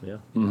said it. Yeah.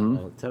 Mm-hmm.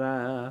 Well,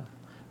 ta-da!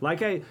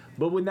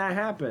 But when that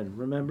happened,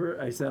 remember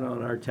I said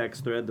on our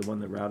text thread, the one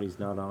that Rowdy's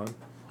not on,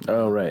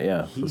 Oh, right,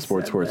 yeah, He the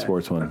sports said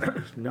that.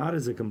 one. not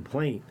as a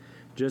complaint,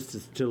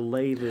 just to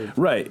lay the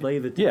Right. lay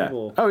the Yeah.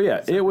 table. Oh,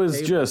 yeah, set it the was table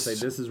and just- say,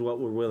 this is what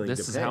we're willing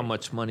This to is pay. how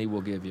much money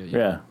we'll give you.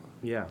 Yeah.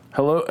 Yeah.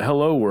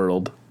 Hello,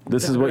 world.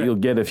 This is what you'll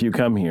get if you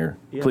come here.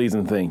 Yeah. Please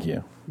and thank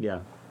you. Yeah.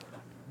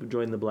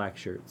 Join the black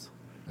shirts.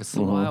 It's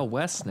the Wild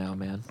West now,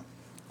 man.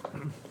 I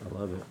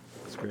love it.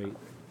 It's great.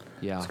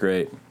 Yeah. It's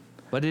great.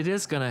 But it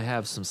is going to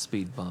have some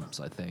speed bumps,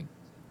 I think.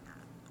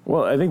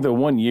 Well, I think the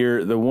 1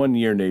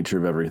 year nature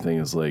of everything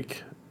is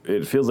like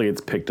it feels like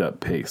it's picked up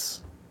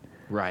pace.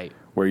 Right.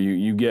 Where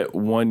you get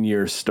 1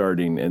 year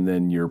starting and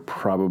then you're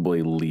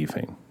probably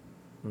leaving.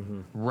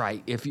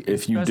 Right. If you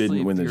didn't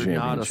especially win the if you're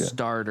not a championship.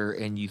 starter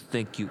and you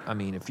think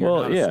if you're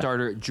Well, not yeah. a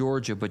starter at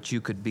Georgia, but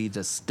you could be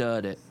the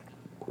stud at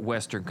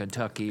Western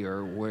Kentucky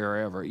or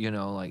wherever,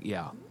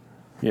 yeah.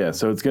 Yeah,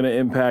 so it's going to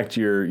impact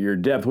your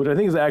depth, which I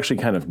think is actually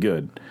kind of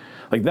good.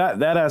 Like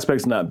that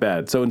aspect's not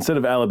bad. So instead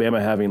of Alabama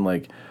having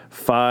like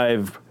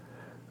 5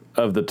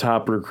 of the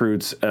top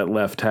recruits at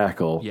left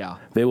tackle, Yeah.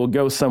 they will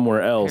go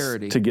somewhere else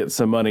Parity. to get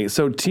some money.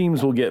 So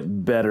teams will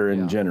get better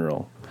in Yeah.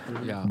 general.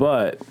 Yeah.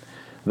 But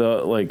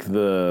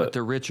the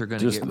the rich are going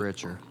to just- get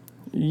richer.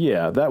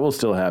 yeah, that will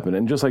still happen.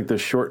 And just like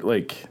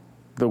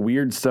the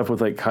weird stuff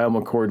with like Kyle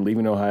McCord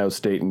leaving Ohio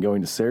State and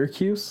going to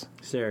Syracuse.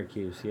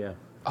 Syracuse, yeah.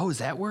 Oh, is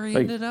that where he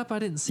Like, ended up? I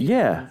didn't see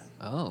Yeah.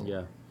 that. Oh.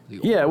 Yeah.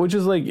 Yeah, which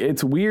is like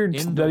it's weird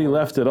that he Indoor.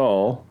 left at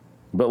all,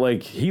 but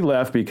like he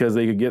left because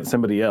they could get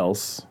somebody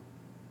else,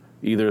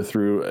 either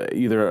through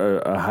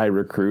a high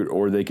recruit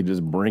or they could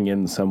just bring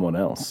in someone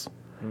else.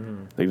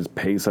 They just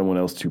pay someone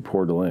else to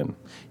portal in.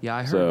 Yeah,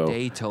 I heard So-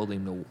 Day told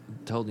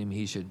him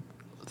he should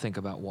think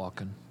about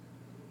walking.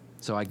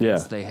 So I Yeah,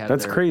 guess they had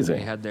that's crazy. They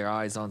had their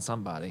eyes on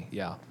somebody.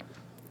 Yeah.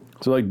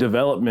 So like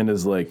development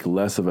is like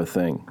less of a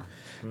thing.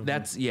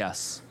 That's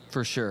yes,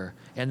 for sure.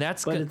 And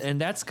that's But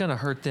that's going to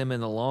hurt them in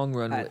the long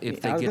run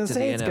if they I was get gonna to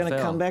say the it's NFL. going to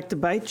come back to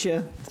bite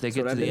you. If they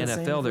get to the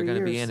NFL, they're going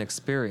to be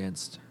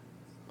inexperienced.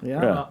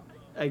 Yeah. Yeah.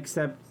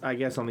 Except, I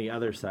guess, on the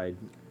other side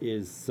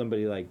is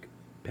somebody like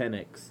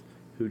Penix,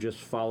 who just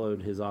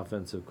followed his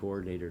offensive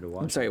coordinator to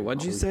Washington. I'm sorry.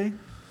 What'd you say?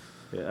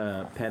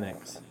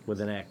 Penix with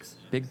an X.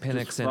 Big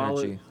Penix Just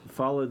energy.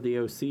 Followed the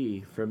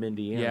OC from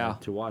Indiana Yeah.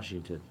 to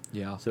Washington.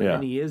 Yeah. So Yeah.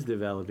 then he is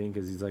developing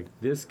because he's like,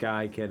 this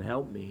guy can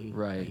help me.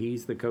 Right.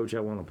 He's the coach I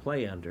want to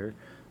play under,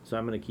 so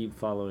I'm going to keep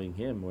following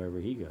him wherever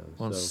he goes.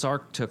 Well, so,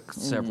 Sark took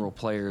several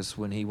players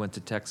when he went to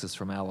Texas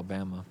from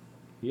Alabama.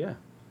 yeah,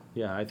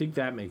 I think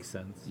that makes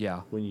sense.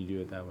 Yeah. when you do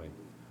it that way.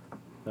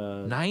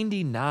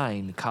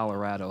 99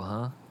 Colorado,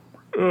 huh?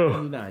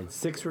 99,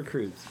 6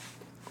 recruits,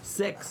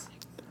 6.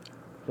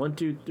 1,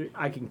 2, 3.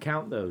 I can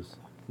count those.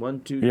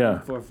 1, 2, 3, Yeah.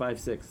 4, 5,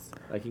 6.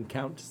 I can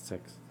count to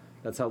 6.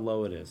 That's how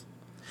low it is.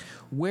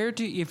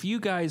 If you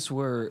guys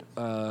were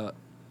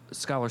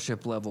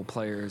scholarship level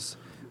players,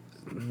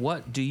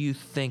 what do you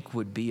think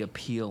would be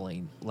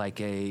appealing?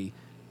 Like a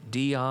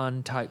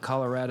Dion type,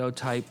 Colorado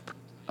type,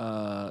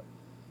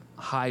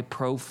 high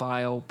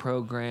profile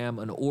program,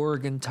 an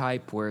Oregon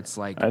type where it's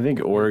like I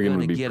think Oregon you're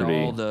would gonna be get pretty.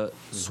 all the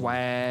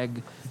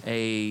swag,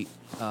 a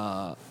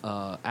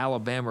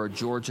Alabama or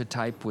Georgia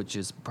type, which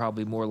is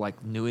probably more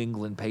like New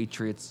England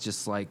Patriots,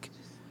 just like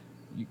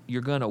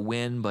you're gonna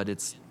win, but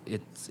it's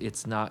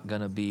not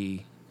gonna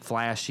be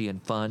flashy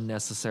and fun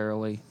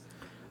necessarily.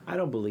 I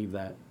don't believe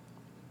that.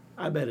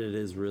 I bet it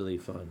is really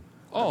fun.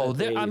 Oh, bet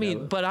they I mean,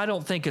 have- but I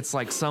don't think it's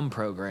like some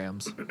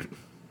programs.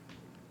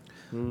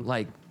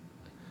 Like,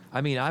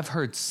 I mean, I've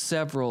heard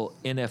several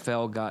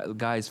NFL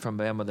guys from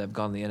Bama that have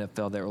gone to the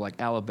NFL that were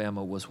like,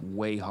 Alabama was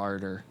way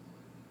harder.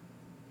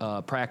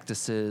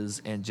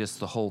 Practices and just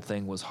the whole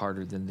thing was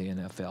harder than the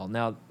NFL.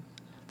 Now,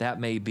 that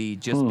may be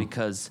just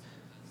because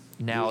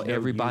now There's no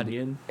everybody.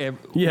 union?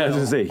 Yeah, I was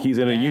gonna say he's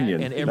in a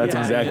union. and That's everybody-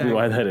 exactly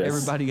why that is.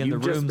 Everybody in You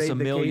the just room's made a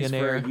the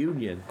millionaire. case for a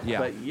union. Yeah.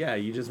 But yeah,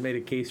 you just made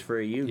a case for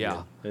a union.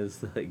 Yeah.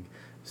 It's like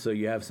so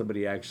you have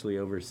somebody actually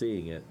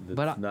overseeing it. That's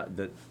But not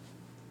that.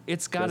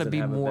 It's got to doesn't be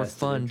have a more vested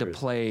fun to interest.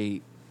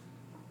 play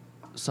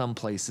some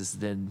places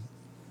than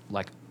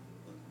like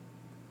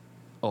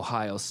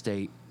Ohio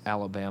State,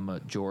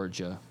 Alabama,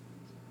 Georgia,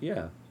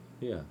 Yeah.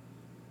 Yeah.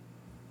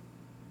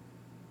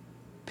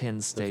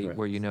 Penn State, right.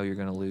 where you know you're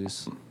going to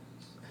lose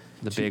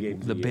the Two big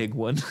games a the year. big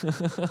one.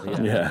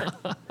 Yeah.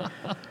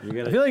 You're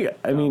gonna I feel like,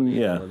 I mean, dominate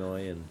yeah.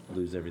 Illinois and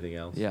lose everything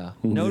else. Yeah,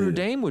 Notre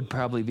Dame would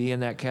probably be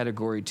in that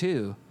category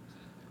too,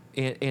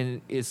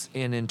 and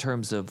in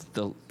terms of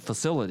the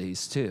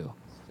facilities too,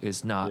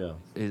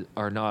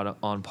 are not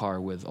on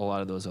par with a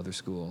lot of those other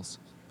schools,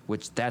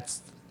 which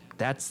that's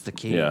the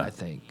key. Yeah. I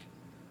think.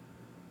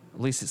 At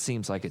least it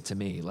seems like it to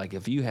me. Like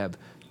if you have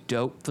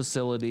dope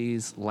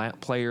facilities,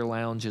 player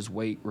lounges,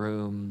 weight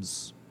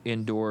rooms,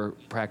 indoor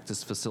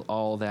practice facility,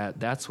 all that.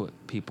 That's what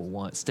people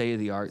want. State of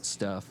the art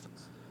stuff.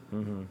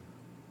 Mm-hmm.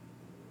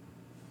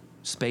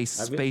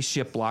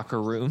 Spaceship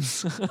locker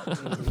rooms.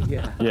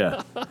 Yeah.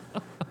 Yeah.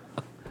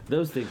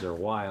 Those things are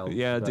wild.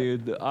 Yeah, but-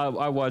 dude. I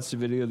watched a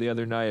video the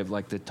other night of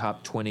like the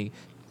top 20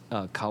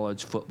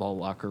 college football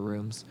locker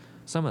rooms.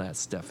 Some of that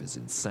stuff is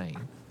insane.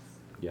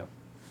 Yep.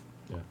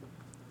 Yeah.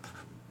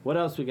 What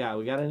else we got?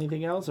 We got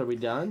anything else? Are we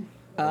done?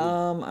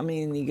 I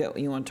mean,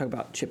 you want to talk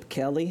about Chip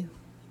Kelly?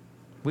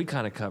 We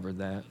kind of covered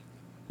that.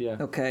 Yeah.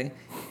 Okay.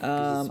 He's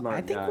a smart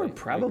I think guy. we're I agree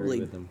probably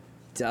with him.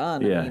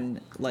 done. Yeah. I mean,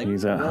 like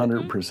He's what-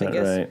 100% I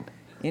guess right.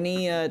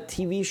 Any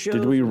TV shows,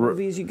 Did we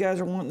movies you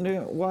guys are wanting to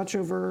watch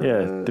over?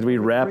 Yeah. Did we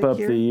over wrap break up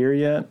here? the year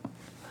yet?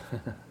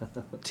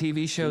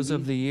 TV shows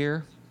of the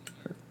year.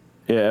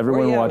 Yeah, Or,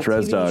 everyone yeah, watch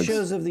Res TV Dogs.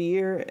 shows of the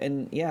year,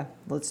 and yeah,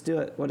 let's do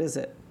it. What is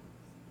it?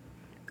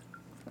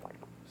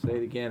 Say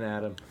it again,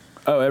 Adam.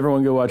 Oh,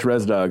 everyone go watch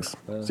Res Dogs.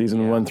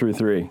 Season yeah. 1 through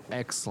 3.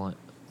 Excellent.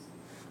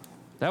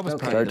 That was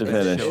Okay. probably Start to the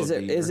best finish. show Is of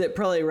it the is year.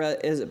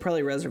 it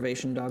probably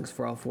Reservation Dogs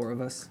for all four of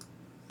us?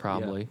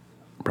 Probably.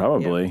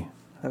 Probably.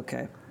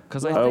 Okay.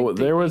 Because Oh,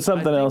 there was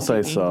something else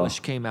I saw. English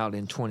came out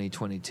in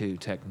 2022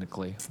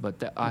 technically,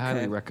 but I highly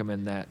Okay.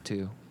 recommend that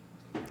too.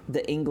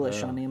 The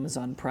English on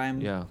Amazon Prime.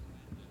 Yeah,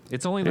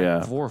 it's only like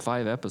Yeah. 4 or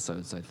 5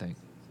 episodes, I think.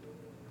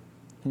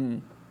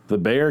 The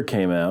Bear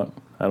came out.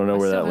 I don't know I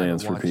where still that haven't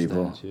lands for watched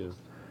people. that. Two.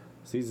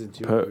 Season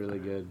 2 Po- was really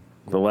good.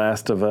 The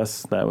Last of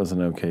Us, that was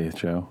an okay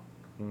show.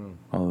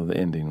 Although the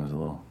ending was a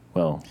little,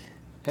 well,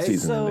 Hey,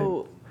 season ending.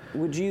 So,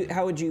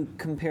 how would you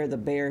compare The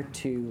Bear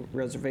to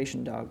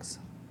Reservation Dogs?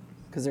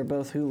 Because they're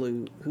both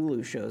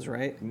Hulu shows,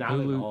 right? Not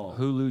at all.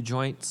 Hulu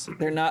joints.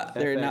 They're not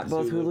FX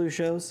both Hulu. Hulu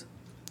shows.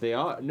 They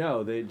are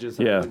no. They just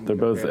Yeah, wouldn't they're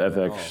both compare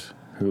them at FX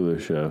Hulu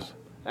shows.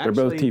 they're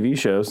Actually- both TV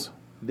shows. all.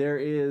 There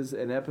is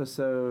an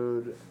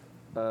episode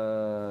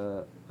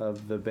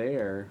of The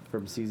Bear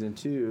from season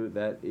 2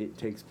 that it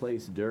takes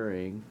place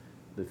during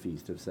the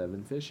Feast of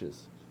Seven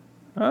Fishes.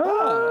 Oh,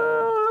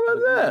 how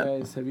about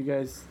that? Have you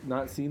guys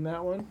not seen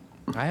that one?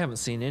 I haven't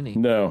seen any.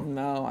 No.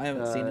 No, I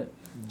haven't seen it.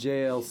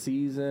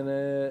 JLC's in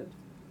it.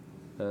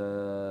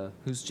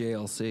 Who's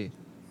JLC?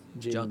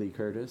 Jamie John- Lee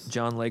Curtis.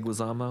 John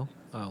Leguizamo.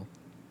 Oh,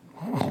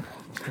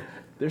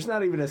 There's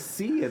not even a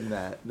C in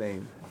that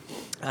name.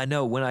 I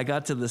know. When I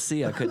got to the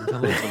C, I couldn't come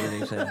up with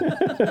anything.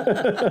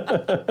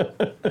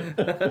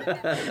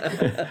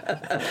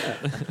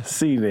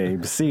 C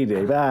name.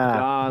 Ah.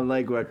 John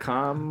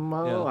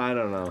Leguizamo. Yeah. I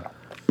don't know.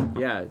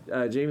 Yeah,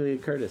 Jamie Lee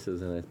Curtis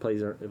is in it.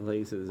 Plays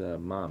his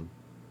mom.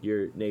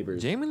 Your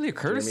neighbor's. Jamie Lee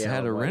Curtis Jeremy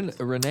had a, Allen White.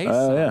 a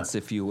renaissance, Oh,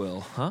 if you will,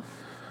 huh?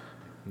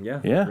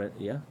 Yeah. Yeah.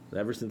 Yeah.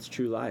 Ever since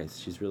True Lies,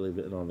 she's really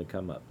been on the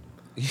come up.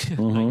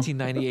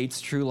 1998's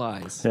True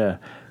Lies. Yeah.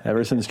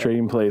 Ever since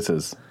Trading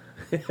Places.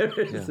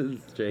 Ever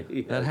since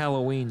Jay. That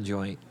Halloween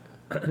joint.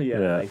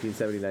 Yeah,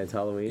 1979's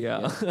Halloween.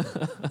 Yeah.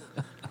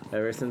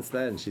 Ever since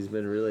then, she's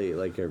been really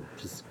like a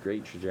just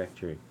great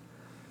trajectory.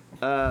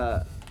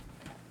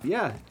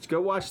 Yeah,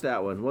 go watch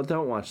that one. Well,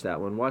 don't watch that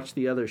one. Watch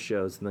the other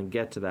shows and then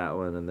get to that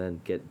one and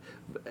then get.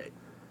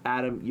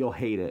 Adam, you'll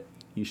hate it.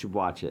 You should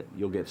watch it.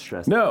 You'll get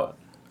stressed. No.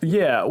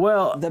 Yeah,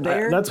 well, The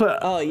Bear? that's what.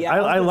 Oh, yeah, I I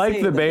was gonna like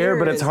say, The The Bear, Bear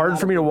but it's is hard not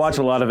for a me to big watch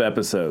a TV lot of show.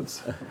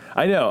 episodes.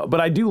 I know, but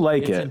I do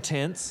like It's it.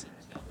 intense.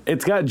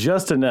 It's got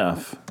just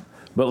enough,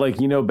 but like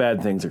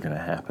bad things are gonna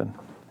happen,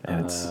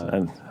 and it's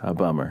a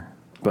bummer.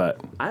 But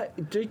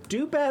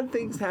Do bad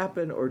things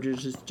happen, or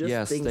just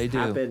Yes, things they do.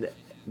 happen?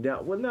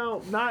 No, well,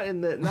 no, not in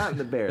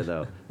the Bear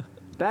though.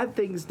 Bad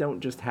things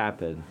don't just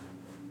happen.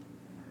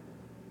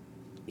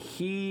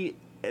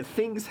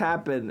 Things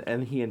happen,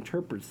 and he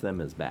interprets them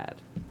as bad.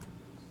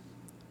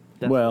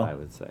 That's Well, what I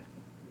would say.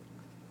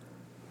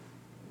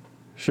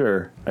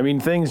 Sure. I mean,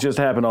 things just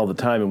happen all the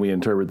time, and we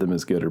interpret them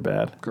as good or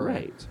bad.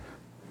 Correct.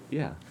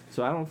 Yeah.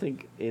 So I don't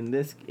think in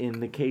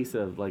the case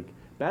of like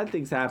bad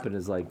things happen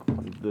is like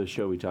the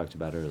show we talked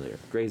about earlier,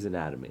 Grey's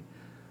Anatomy.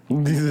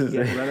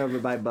 Getting run over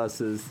by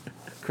buses,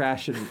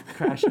 crashing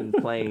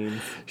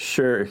planes.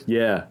 Sure.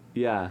 Yeah.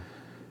 Yeah.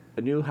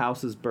 A new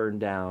house is burned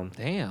down.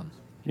 Damn.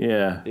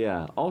 Yeah.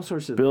 Yeah. All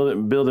sorts of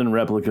Building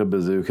replica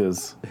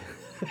bazookas.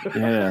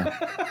 Yeah.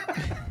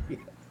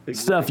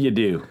 Stuff you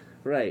do.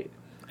 right.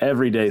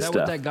 Everyday Is that what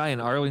stuff. that guy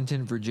in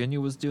Arlington, Virginia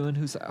was doing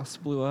whose house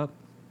blew up?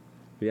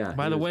 Yeah.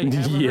 By he the was- way,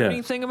 haven't Yeah. heard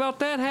anything about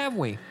that, have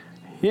we?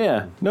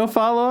 Yeah. No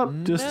follow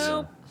up. Just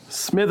Nope.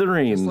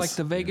 smithereens. It's like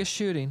the Vegas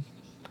shooting.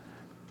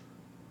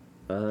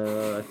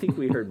 I think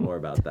we heard more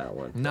about that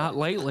one. Not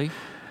lately.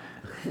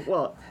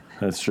 Well,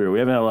 That's true. We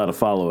haven't had a lot of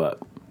follow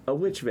up.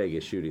 which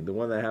Vegas shooting? The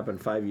one that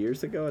happened 5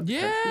 years ago at the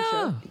Pepsi Yeah.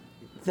 show?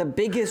 The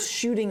biggest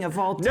shooting of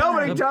all time.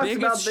 Nobody The talks about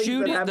biggest things that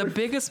shooting, the happened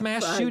biggest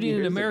mass 5 shooting in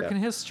years American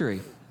ago.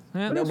 history.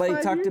 Yeah. Nobody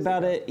 5 talked years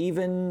about ago. it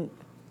even.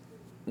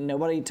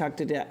 Nobody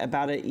talked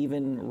about it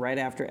even right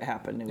after it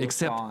happened. It was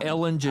Except gone.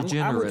 Ellen I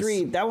DeGeneres.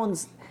 agree. That one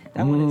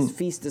is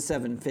Feast of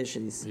Seven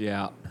Fishes.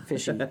 Yeah.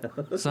 Fishy.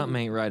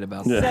 Something ain't right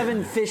about Yeah. that.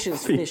 Seven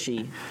fishes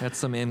fishy. That's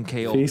some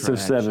MK Ultra Feast of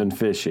action. Seven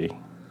fishy.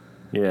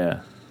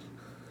 Yeah.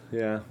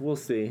 Yeah, we'll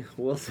see.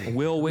 We'll see.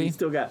 Will we? We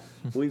still got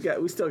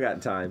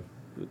time.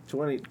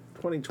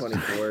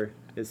 2024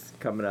 is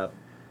coming up.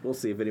 We'll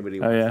see if anybody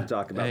wants yeah? to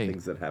talk about Hey.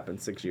 things that happened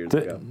 6 years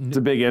It's ago.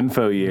 a big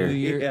info year.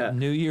 Yeah.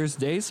 New Year's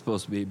Day is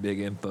supposed to be a big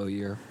info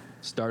year.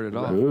 Started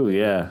off. Ooh,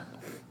 yeah.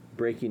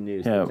 Breaking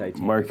news: Yeah, the Titanic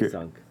mark your-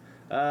 sunk.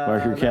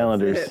 Mark your That's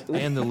calendars. it.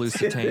 And the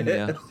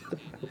Lusitania.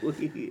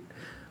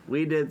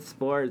 We did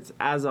sports.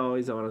 As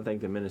always, I want to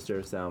thank the Minister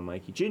of Sound,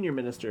 Mikey, Junior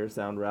Minister of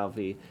Sound,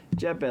 Ralphie,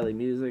 Jet Belly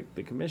Music,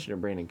 the Commissioner,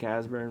 Brandon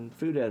Casburn,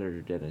 Food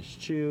Editor, Dennis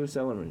Chu,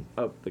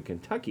 the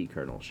Kentucky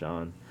Colonel,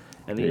 Sean,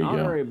 and There the you go.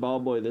 honorary ball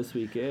boy this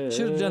week is...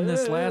 Should have done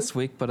this last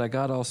week, but I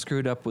got all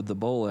screwed up with the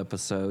bowl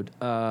episode.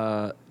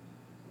 For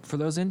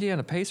those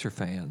Indiana Pacer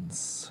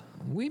fans,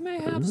 we may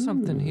have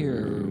something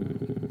here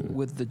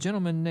with the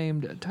gentleman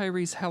named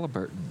Tyrese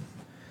Halliburton.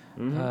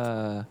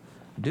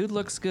 Dude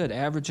looks good,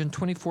 averaging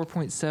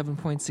 24.7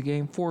 points a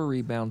game, 4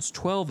 rebounds,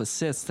 12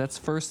 assists. That's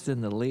first in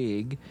the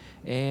league,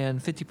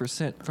 and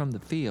 50% from the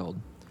field.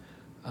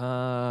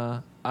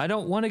 I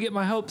don't want to get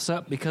my hopes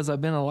up because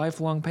I've been a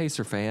lifelong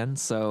Pacer fan,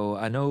 so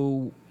I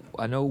know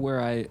where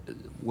I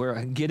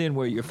get in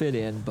where you fit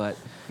in, but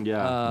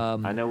Yeah,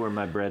 I know where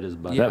my bread is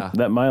buttered. Yeah.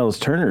 That Miles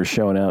Turner's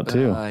showing out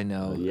too. I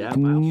know. Yeah,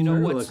 Miles You know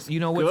Turner what's looks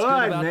good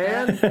about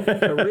man. that?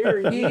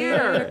 Career Here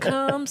year.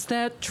 comes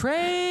that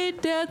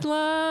trade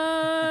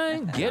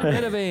deadline. Get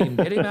rid of him.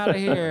 Get him out of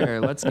here.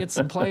 Let's get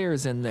some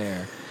players in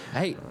there.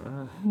 Hey,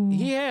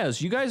 he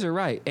has. You guys are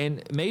right.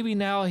 And maybe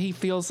now he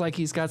feels like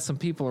he's got some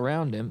people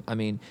around him. I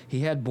mean, he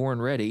had Born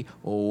Ready.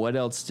 Well, what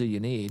else do you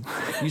need?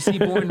 You see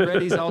Born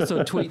Ready's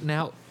also tweeting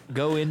out,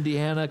 "Go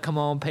Indiana, come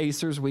on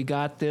Pacers, we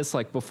got this,"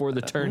 like before the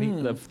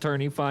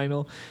tourney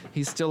final.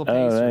 He's still a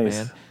Pacer, nice.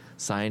 man.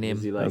 Sign him.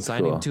 Is he like-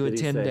 Sign That's him to a Did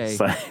he say-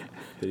 10-day.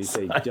 Did he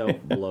say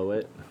don't blow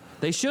it?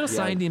 They should have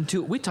signed him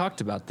to. We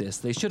talked about this.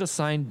 They should have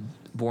signed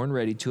Born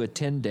Ready to a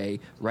 10-day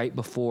right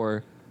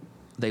before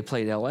they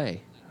played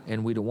LA,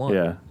 and we'd have won.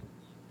 Yeah.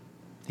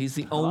 He's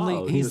the only.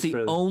 Oh, he's just the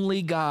for-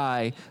 only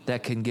guy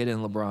that can get in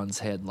LeBron's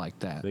head like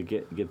that. They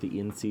get the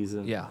in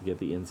season. Yeah. Get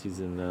the in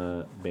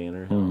season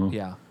banner.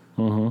 Yeah.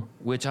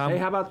 Which I'm. Hey,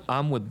 how about-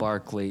 I'm with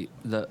Barkley.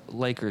 The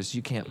Lakers.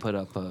 You can't put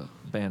up a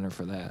banner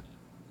for that.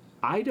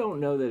 I don't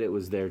know that it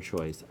was their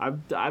choice.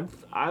 I've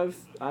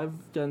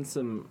done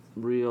some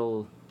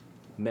real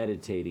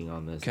meditating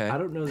on this. Okay. I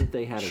don't know that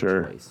they had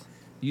Sure. a choice.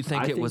 You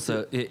think I it think was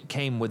that- It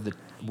came with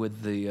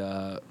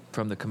the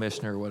from the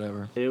commissioner or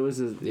whatever. It was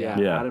Yeah.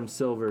 Adam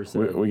Silver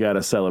said We got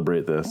to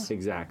celebrate this.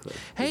 exactly.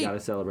 Hey. We got to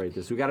celebrate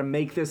this. We got to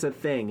make this a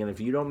thing. And if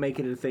you don't make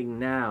it a thing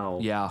now,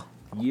 Yeah.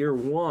 year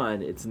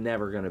one, it's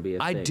never going to be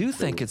a I thing. do So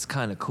think it's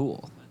kind of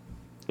cool.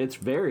 it's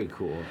very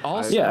cool.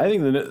 Also- Yeah, I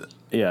think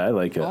I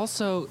like it.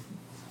 Also,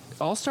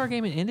 All-Star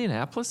game in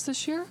Indianapolis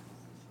this year.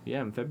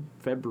 Yeah, in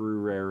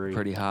February.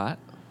 Pretty hot.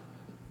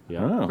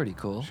 Yeah. Oh. Pretty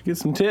cool. Get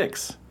some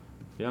ticks.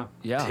 Yeah.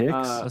 Yeah. Ticks?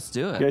 Let's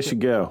do You it. guys should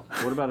go.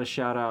 What about a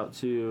shout out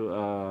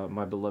to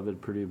my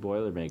beloved Purdue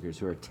Boilermakers,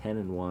 who are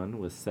 10-1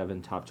 with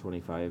 7 top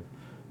 25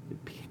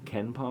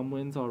 Ken Palm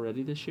wins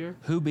already this year?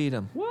 Who beat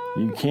him?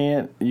 You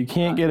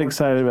can't get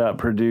excited about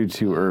Purdue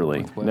too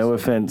early. No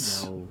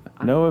offense. No.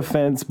 No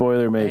offense,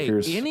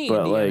 Boilermakers, Hey, any but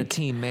Indiana like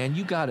team, man,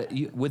 you got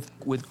to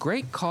with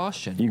great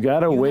caution. You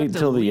gotta wait have to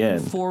till the lean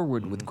end.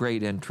 Forward with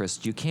great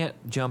interest. You can't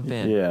jump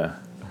in. yeah.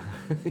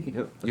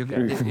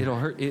 It'll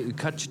hurt. It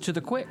cut you to the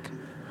quick.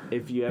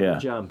 If you ever Yeah.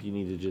 jump, you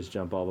need to just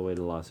jump all the way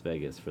to Las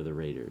Vegas for the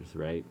Raiders,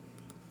 right?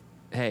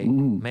 Hey,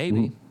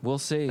 maybe we'll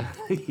see.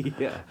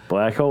 Yeah.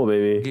 Black hole,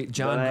 baby. Get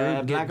John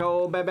Gruden. Black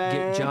hole, baby.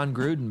 Get John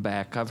Gruden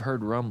back. I've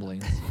heard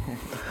rumblings.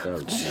 Oh,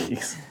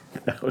 Jeez.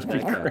 That would be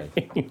that guy.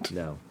 great.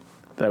 No.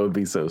 That would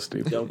be so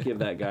stupid. Don't give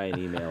that guy an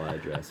email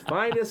address.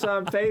 Find us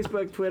on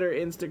Facebook, Twitter,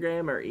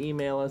 Instagram, or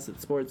email us at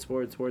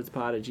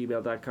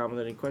sportspod@gmail.com with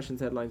any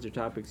questions, headlines, or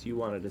topics you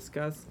want to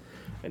discuss.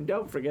 And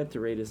don't forget to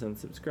rate us and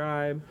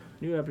subscribe.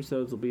 New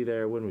episodes will be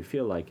there when we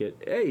feel like it.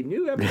 Hey,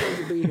 new episodes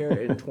will be here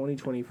in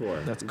 2024.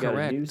 That's We've got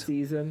correct. a new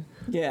season.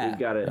 Yeah. We've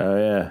got a Oh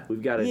yeah.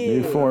 We've got a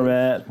New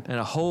format. And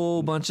a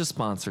whole bunch of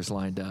sponsors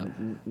lined up.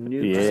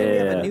 new Yeah. So we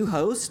have a new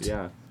host.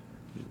 Yeah.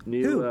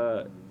 New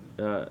Who?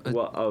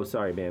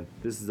 sorry, man.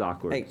 This is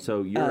awkward. Hey,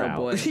 So you're oh, out.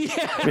 boy.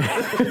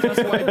 That's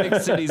why Big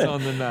City's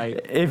on the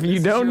night. If you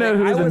don't know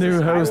who the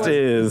new host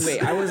is,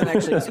 Wait, I wasn't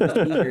actually supposed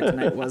to be here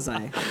tonight, was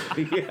I?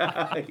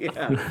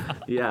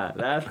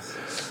 Yeah.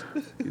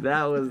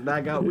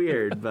 That got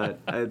weird, but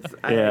it's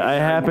I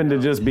happen to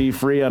just be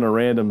free on a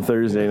random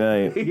Thursday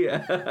night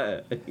yeah.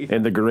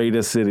 in the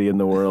greatest city in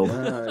the world.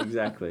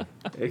 Exactly.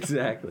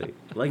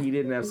 Like you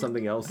didn't have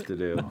something else to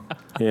do.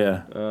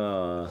 Yeah.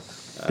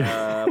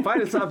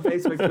 Find us on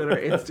Facebook, Twitter,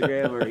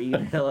 Instagram, or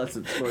email us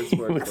at sports.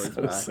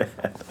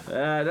 Did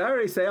I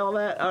already say all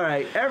that? All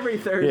right. Every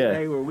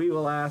Thursday where we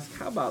will ask,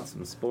 how about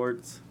some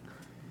sports?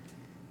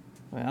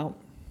 Well,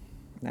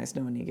 nice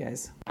knowing you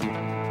guys.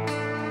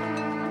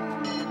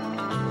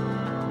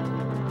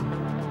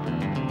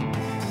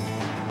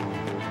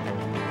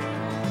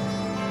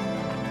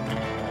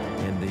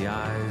 In the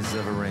eyes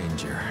of a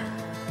ranger,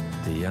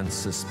 the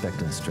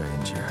unsuspecting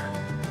stranger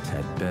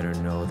had better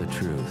know the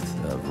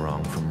truth of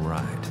wrong from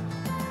right.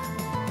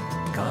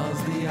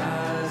 'Cause the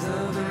eyes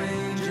of the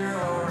ranger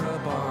are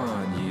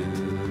upon you.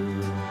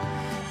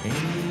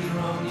 Any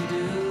wrong you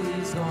do,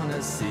 he's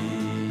gonna see.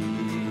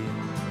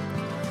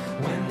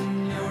 When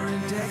you're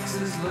in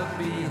Texas, look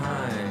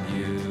behind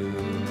you,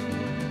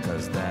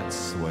 'cause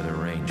that's where the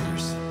ranger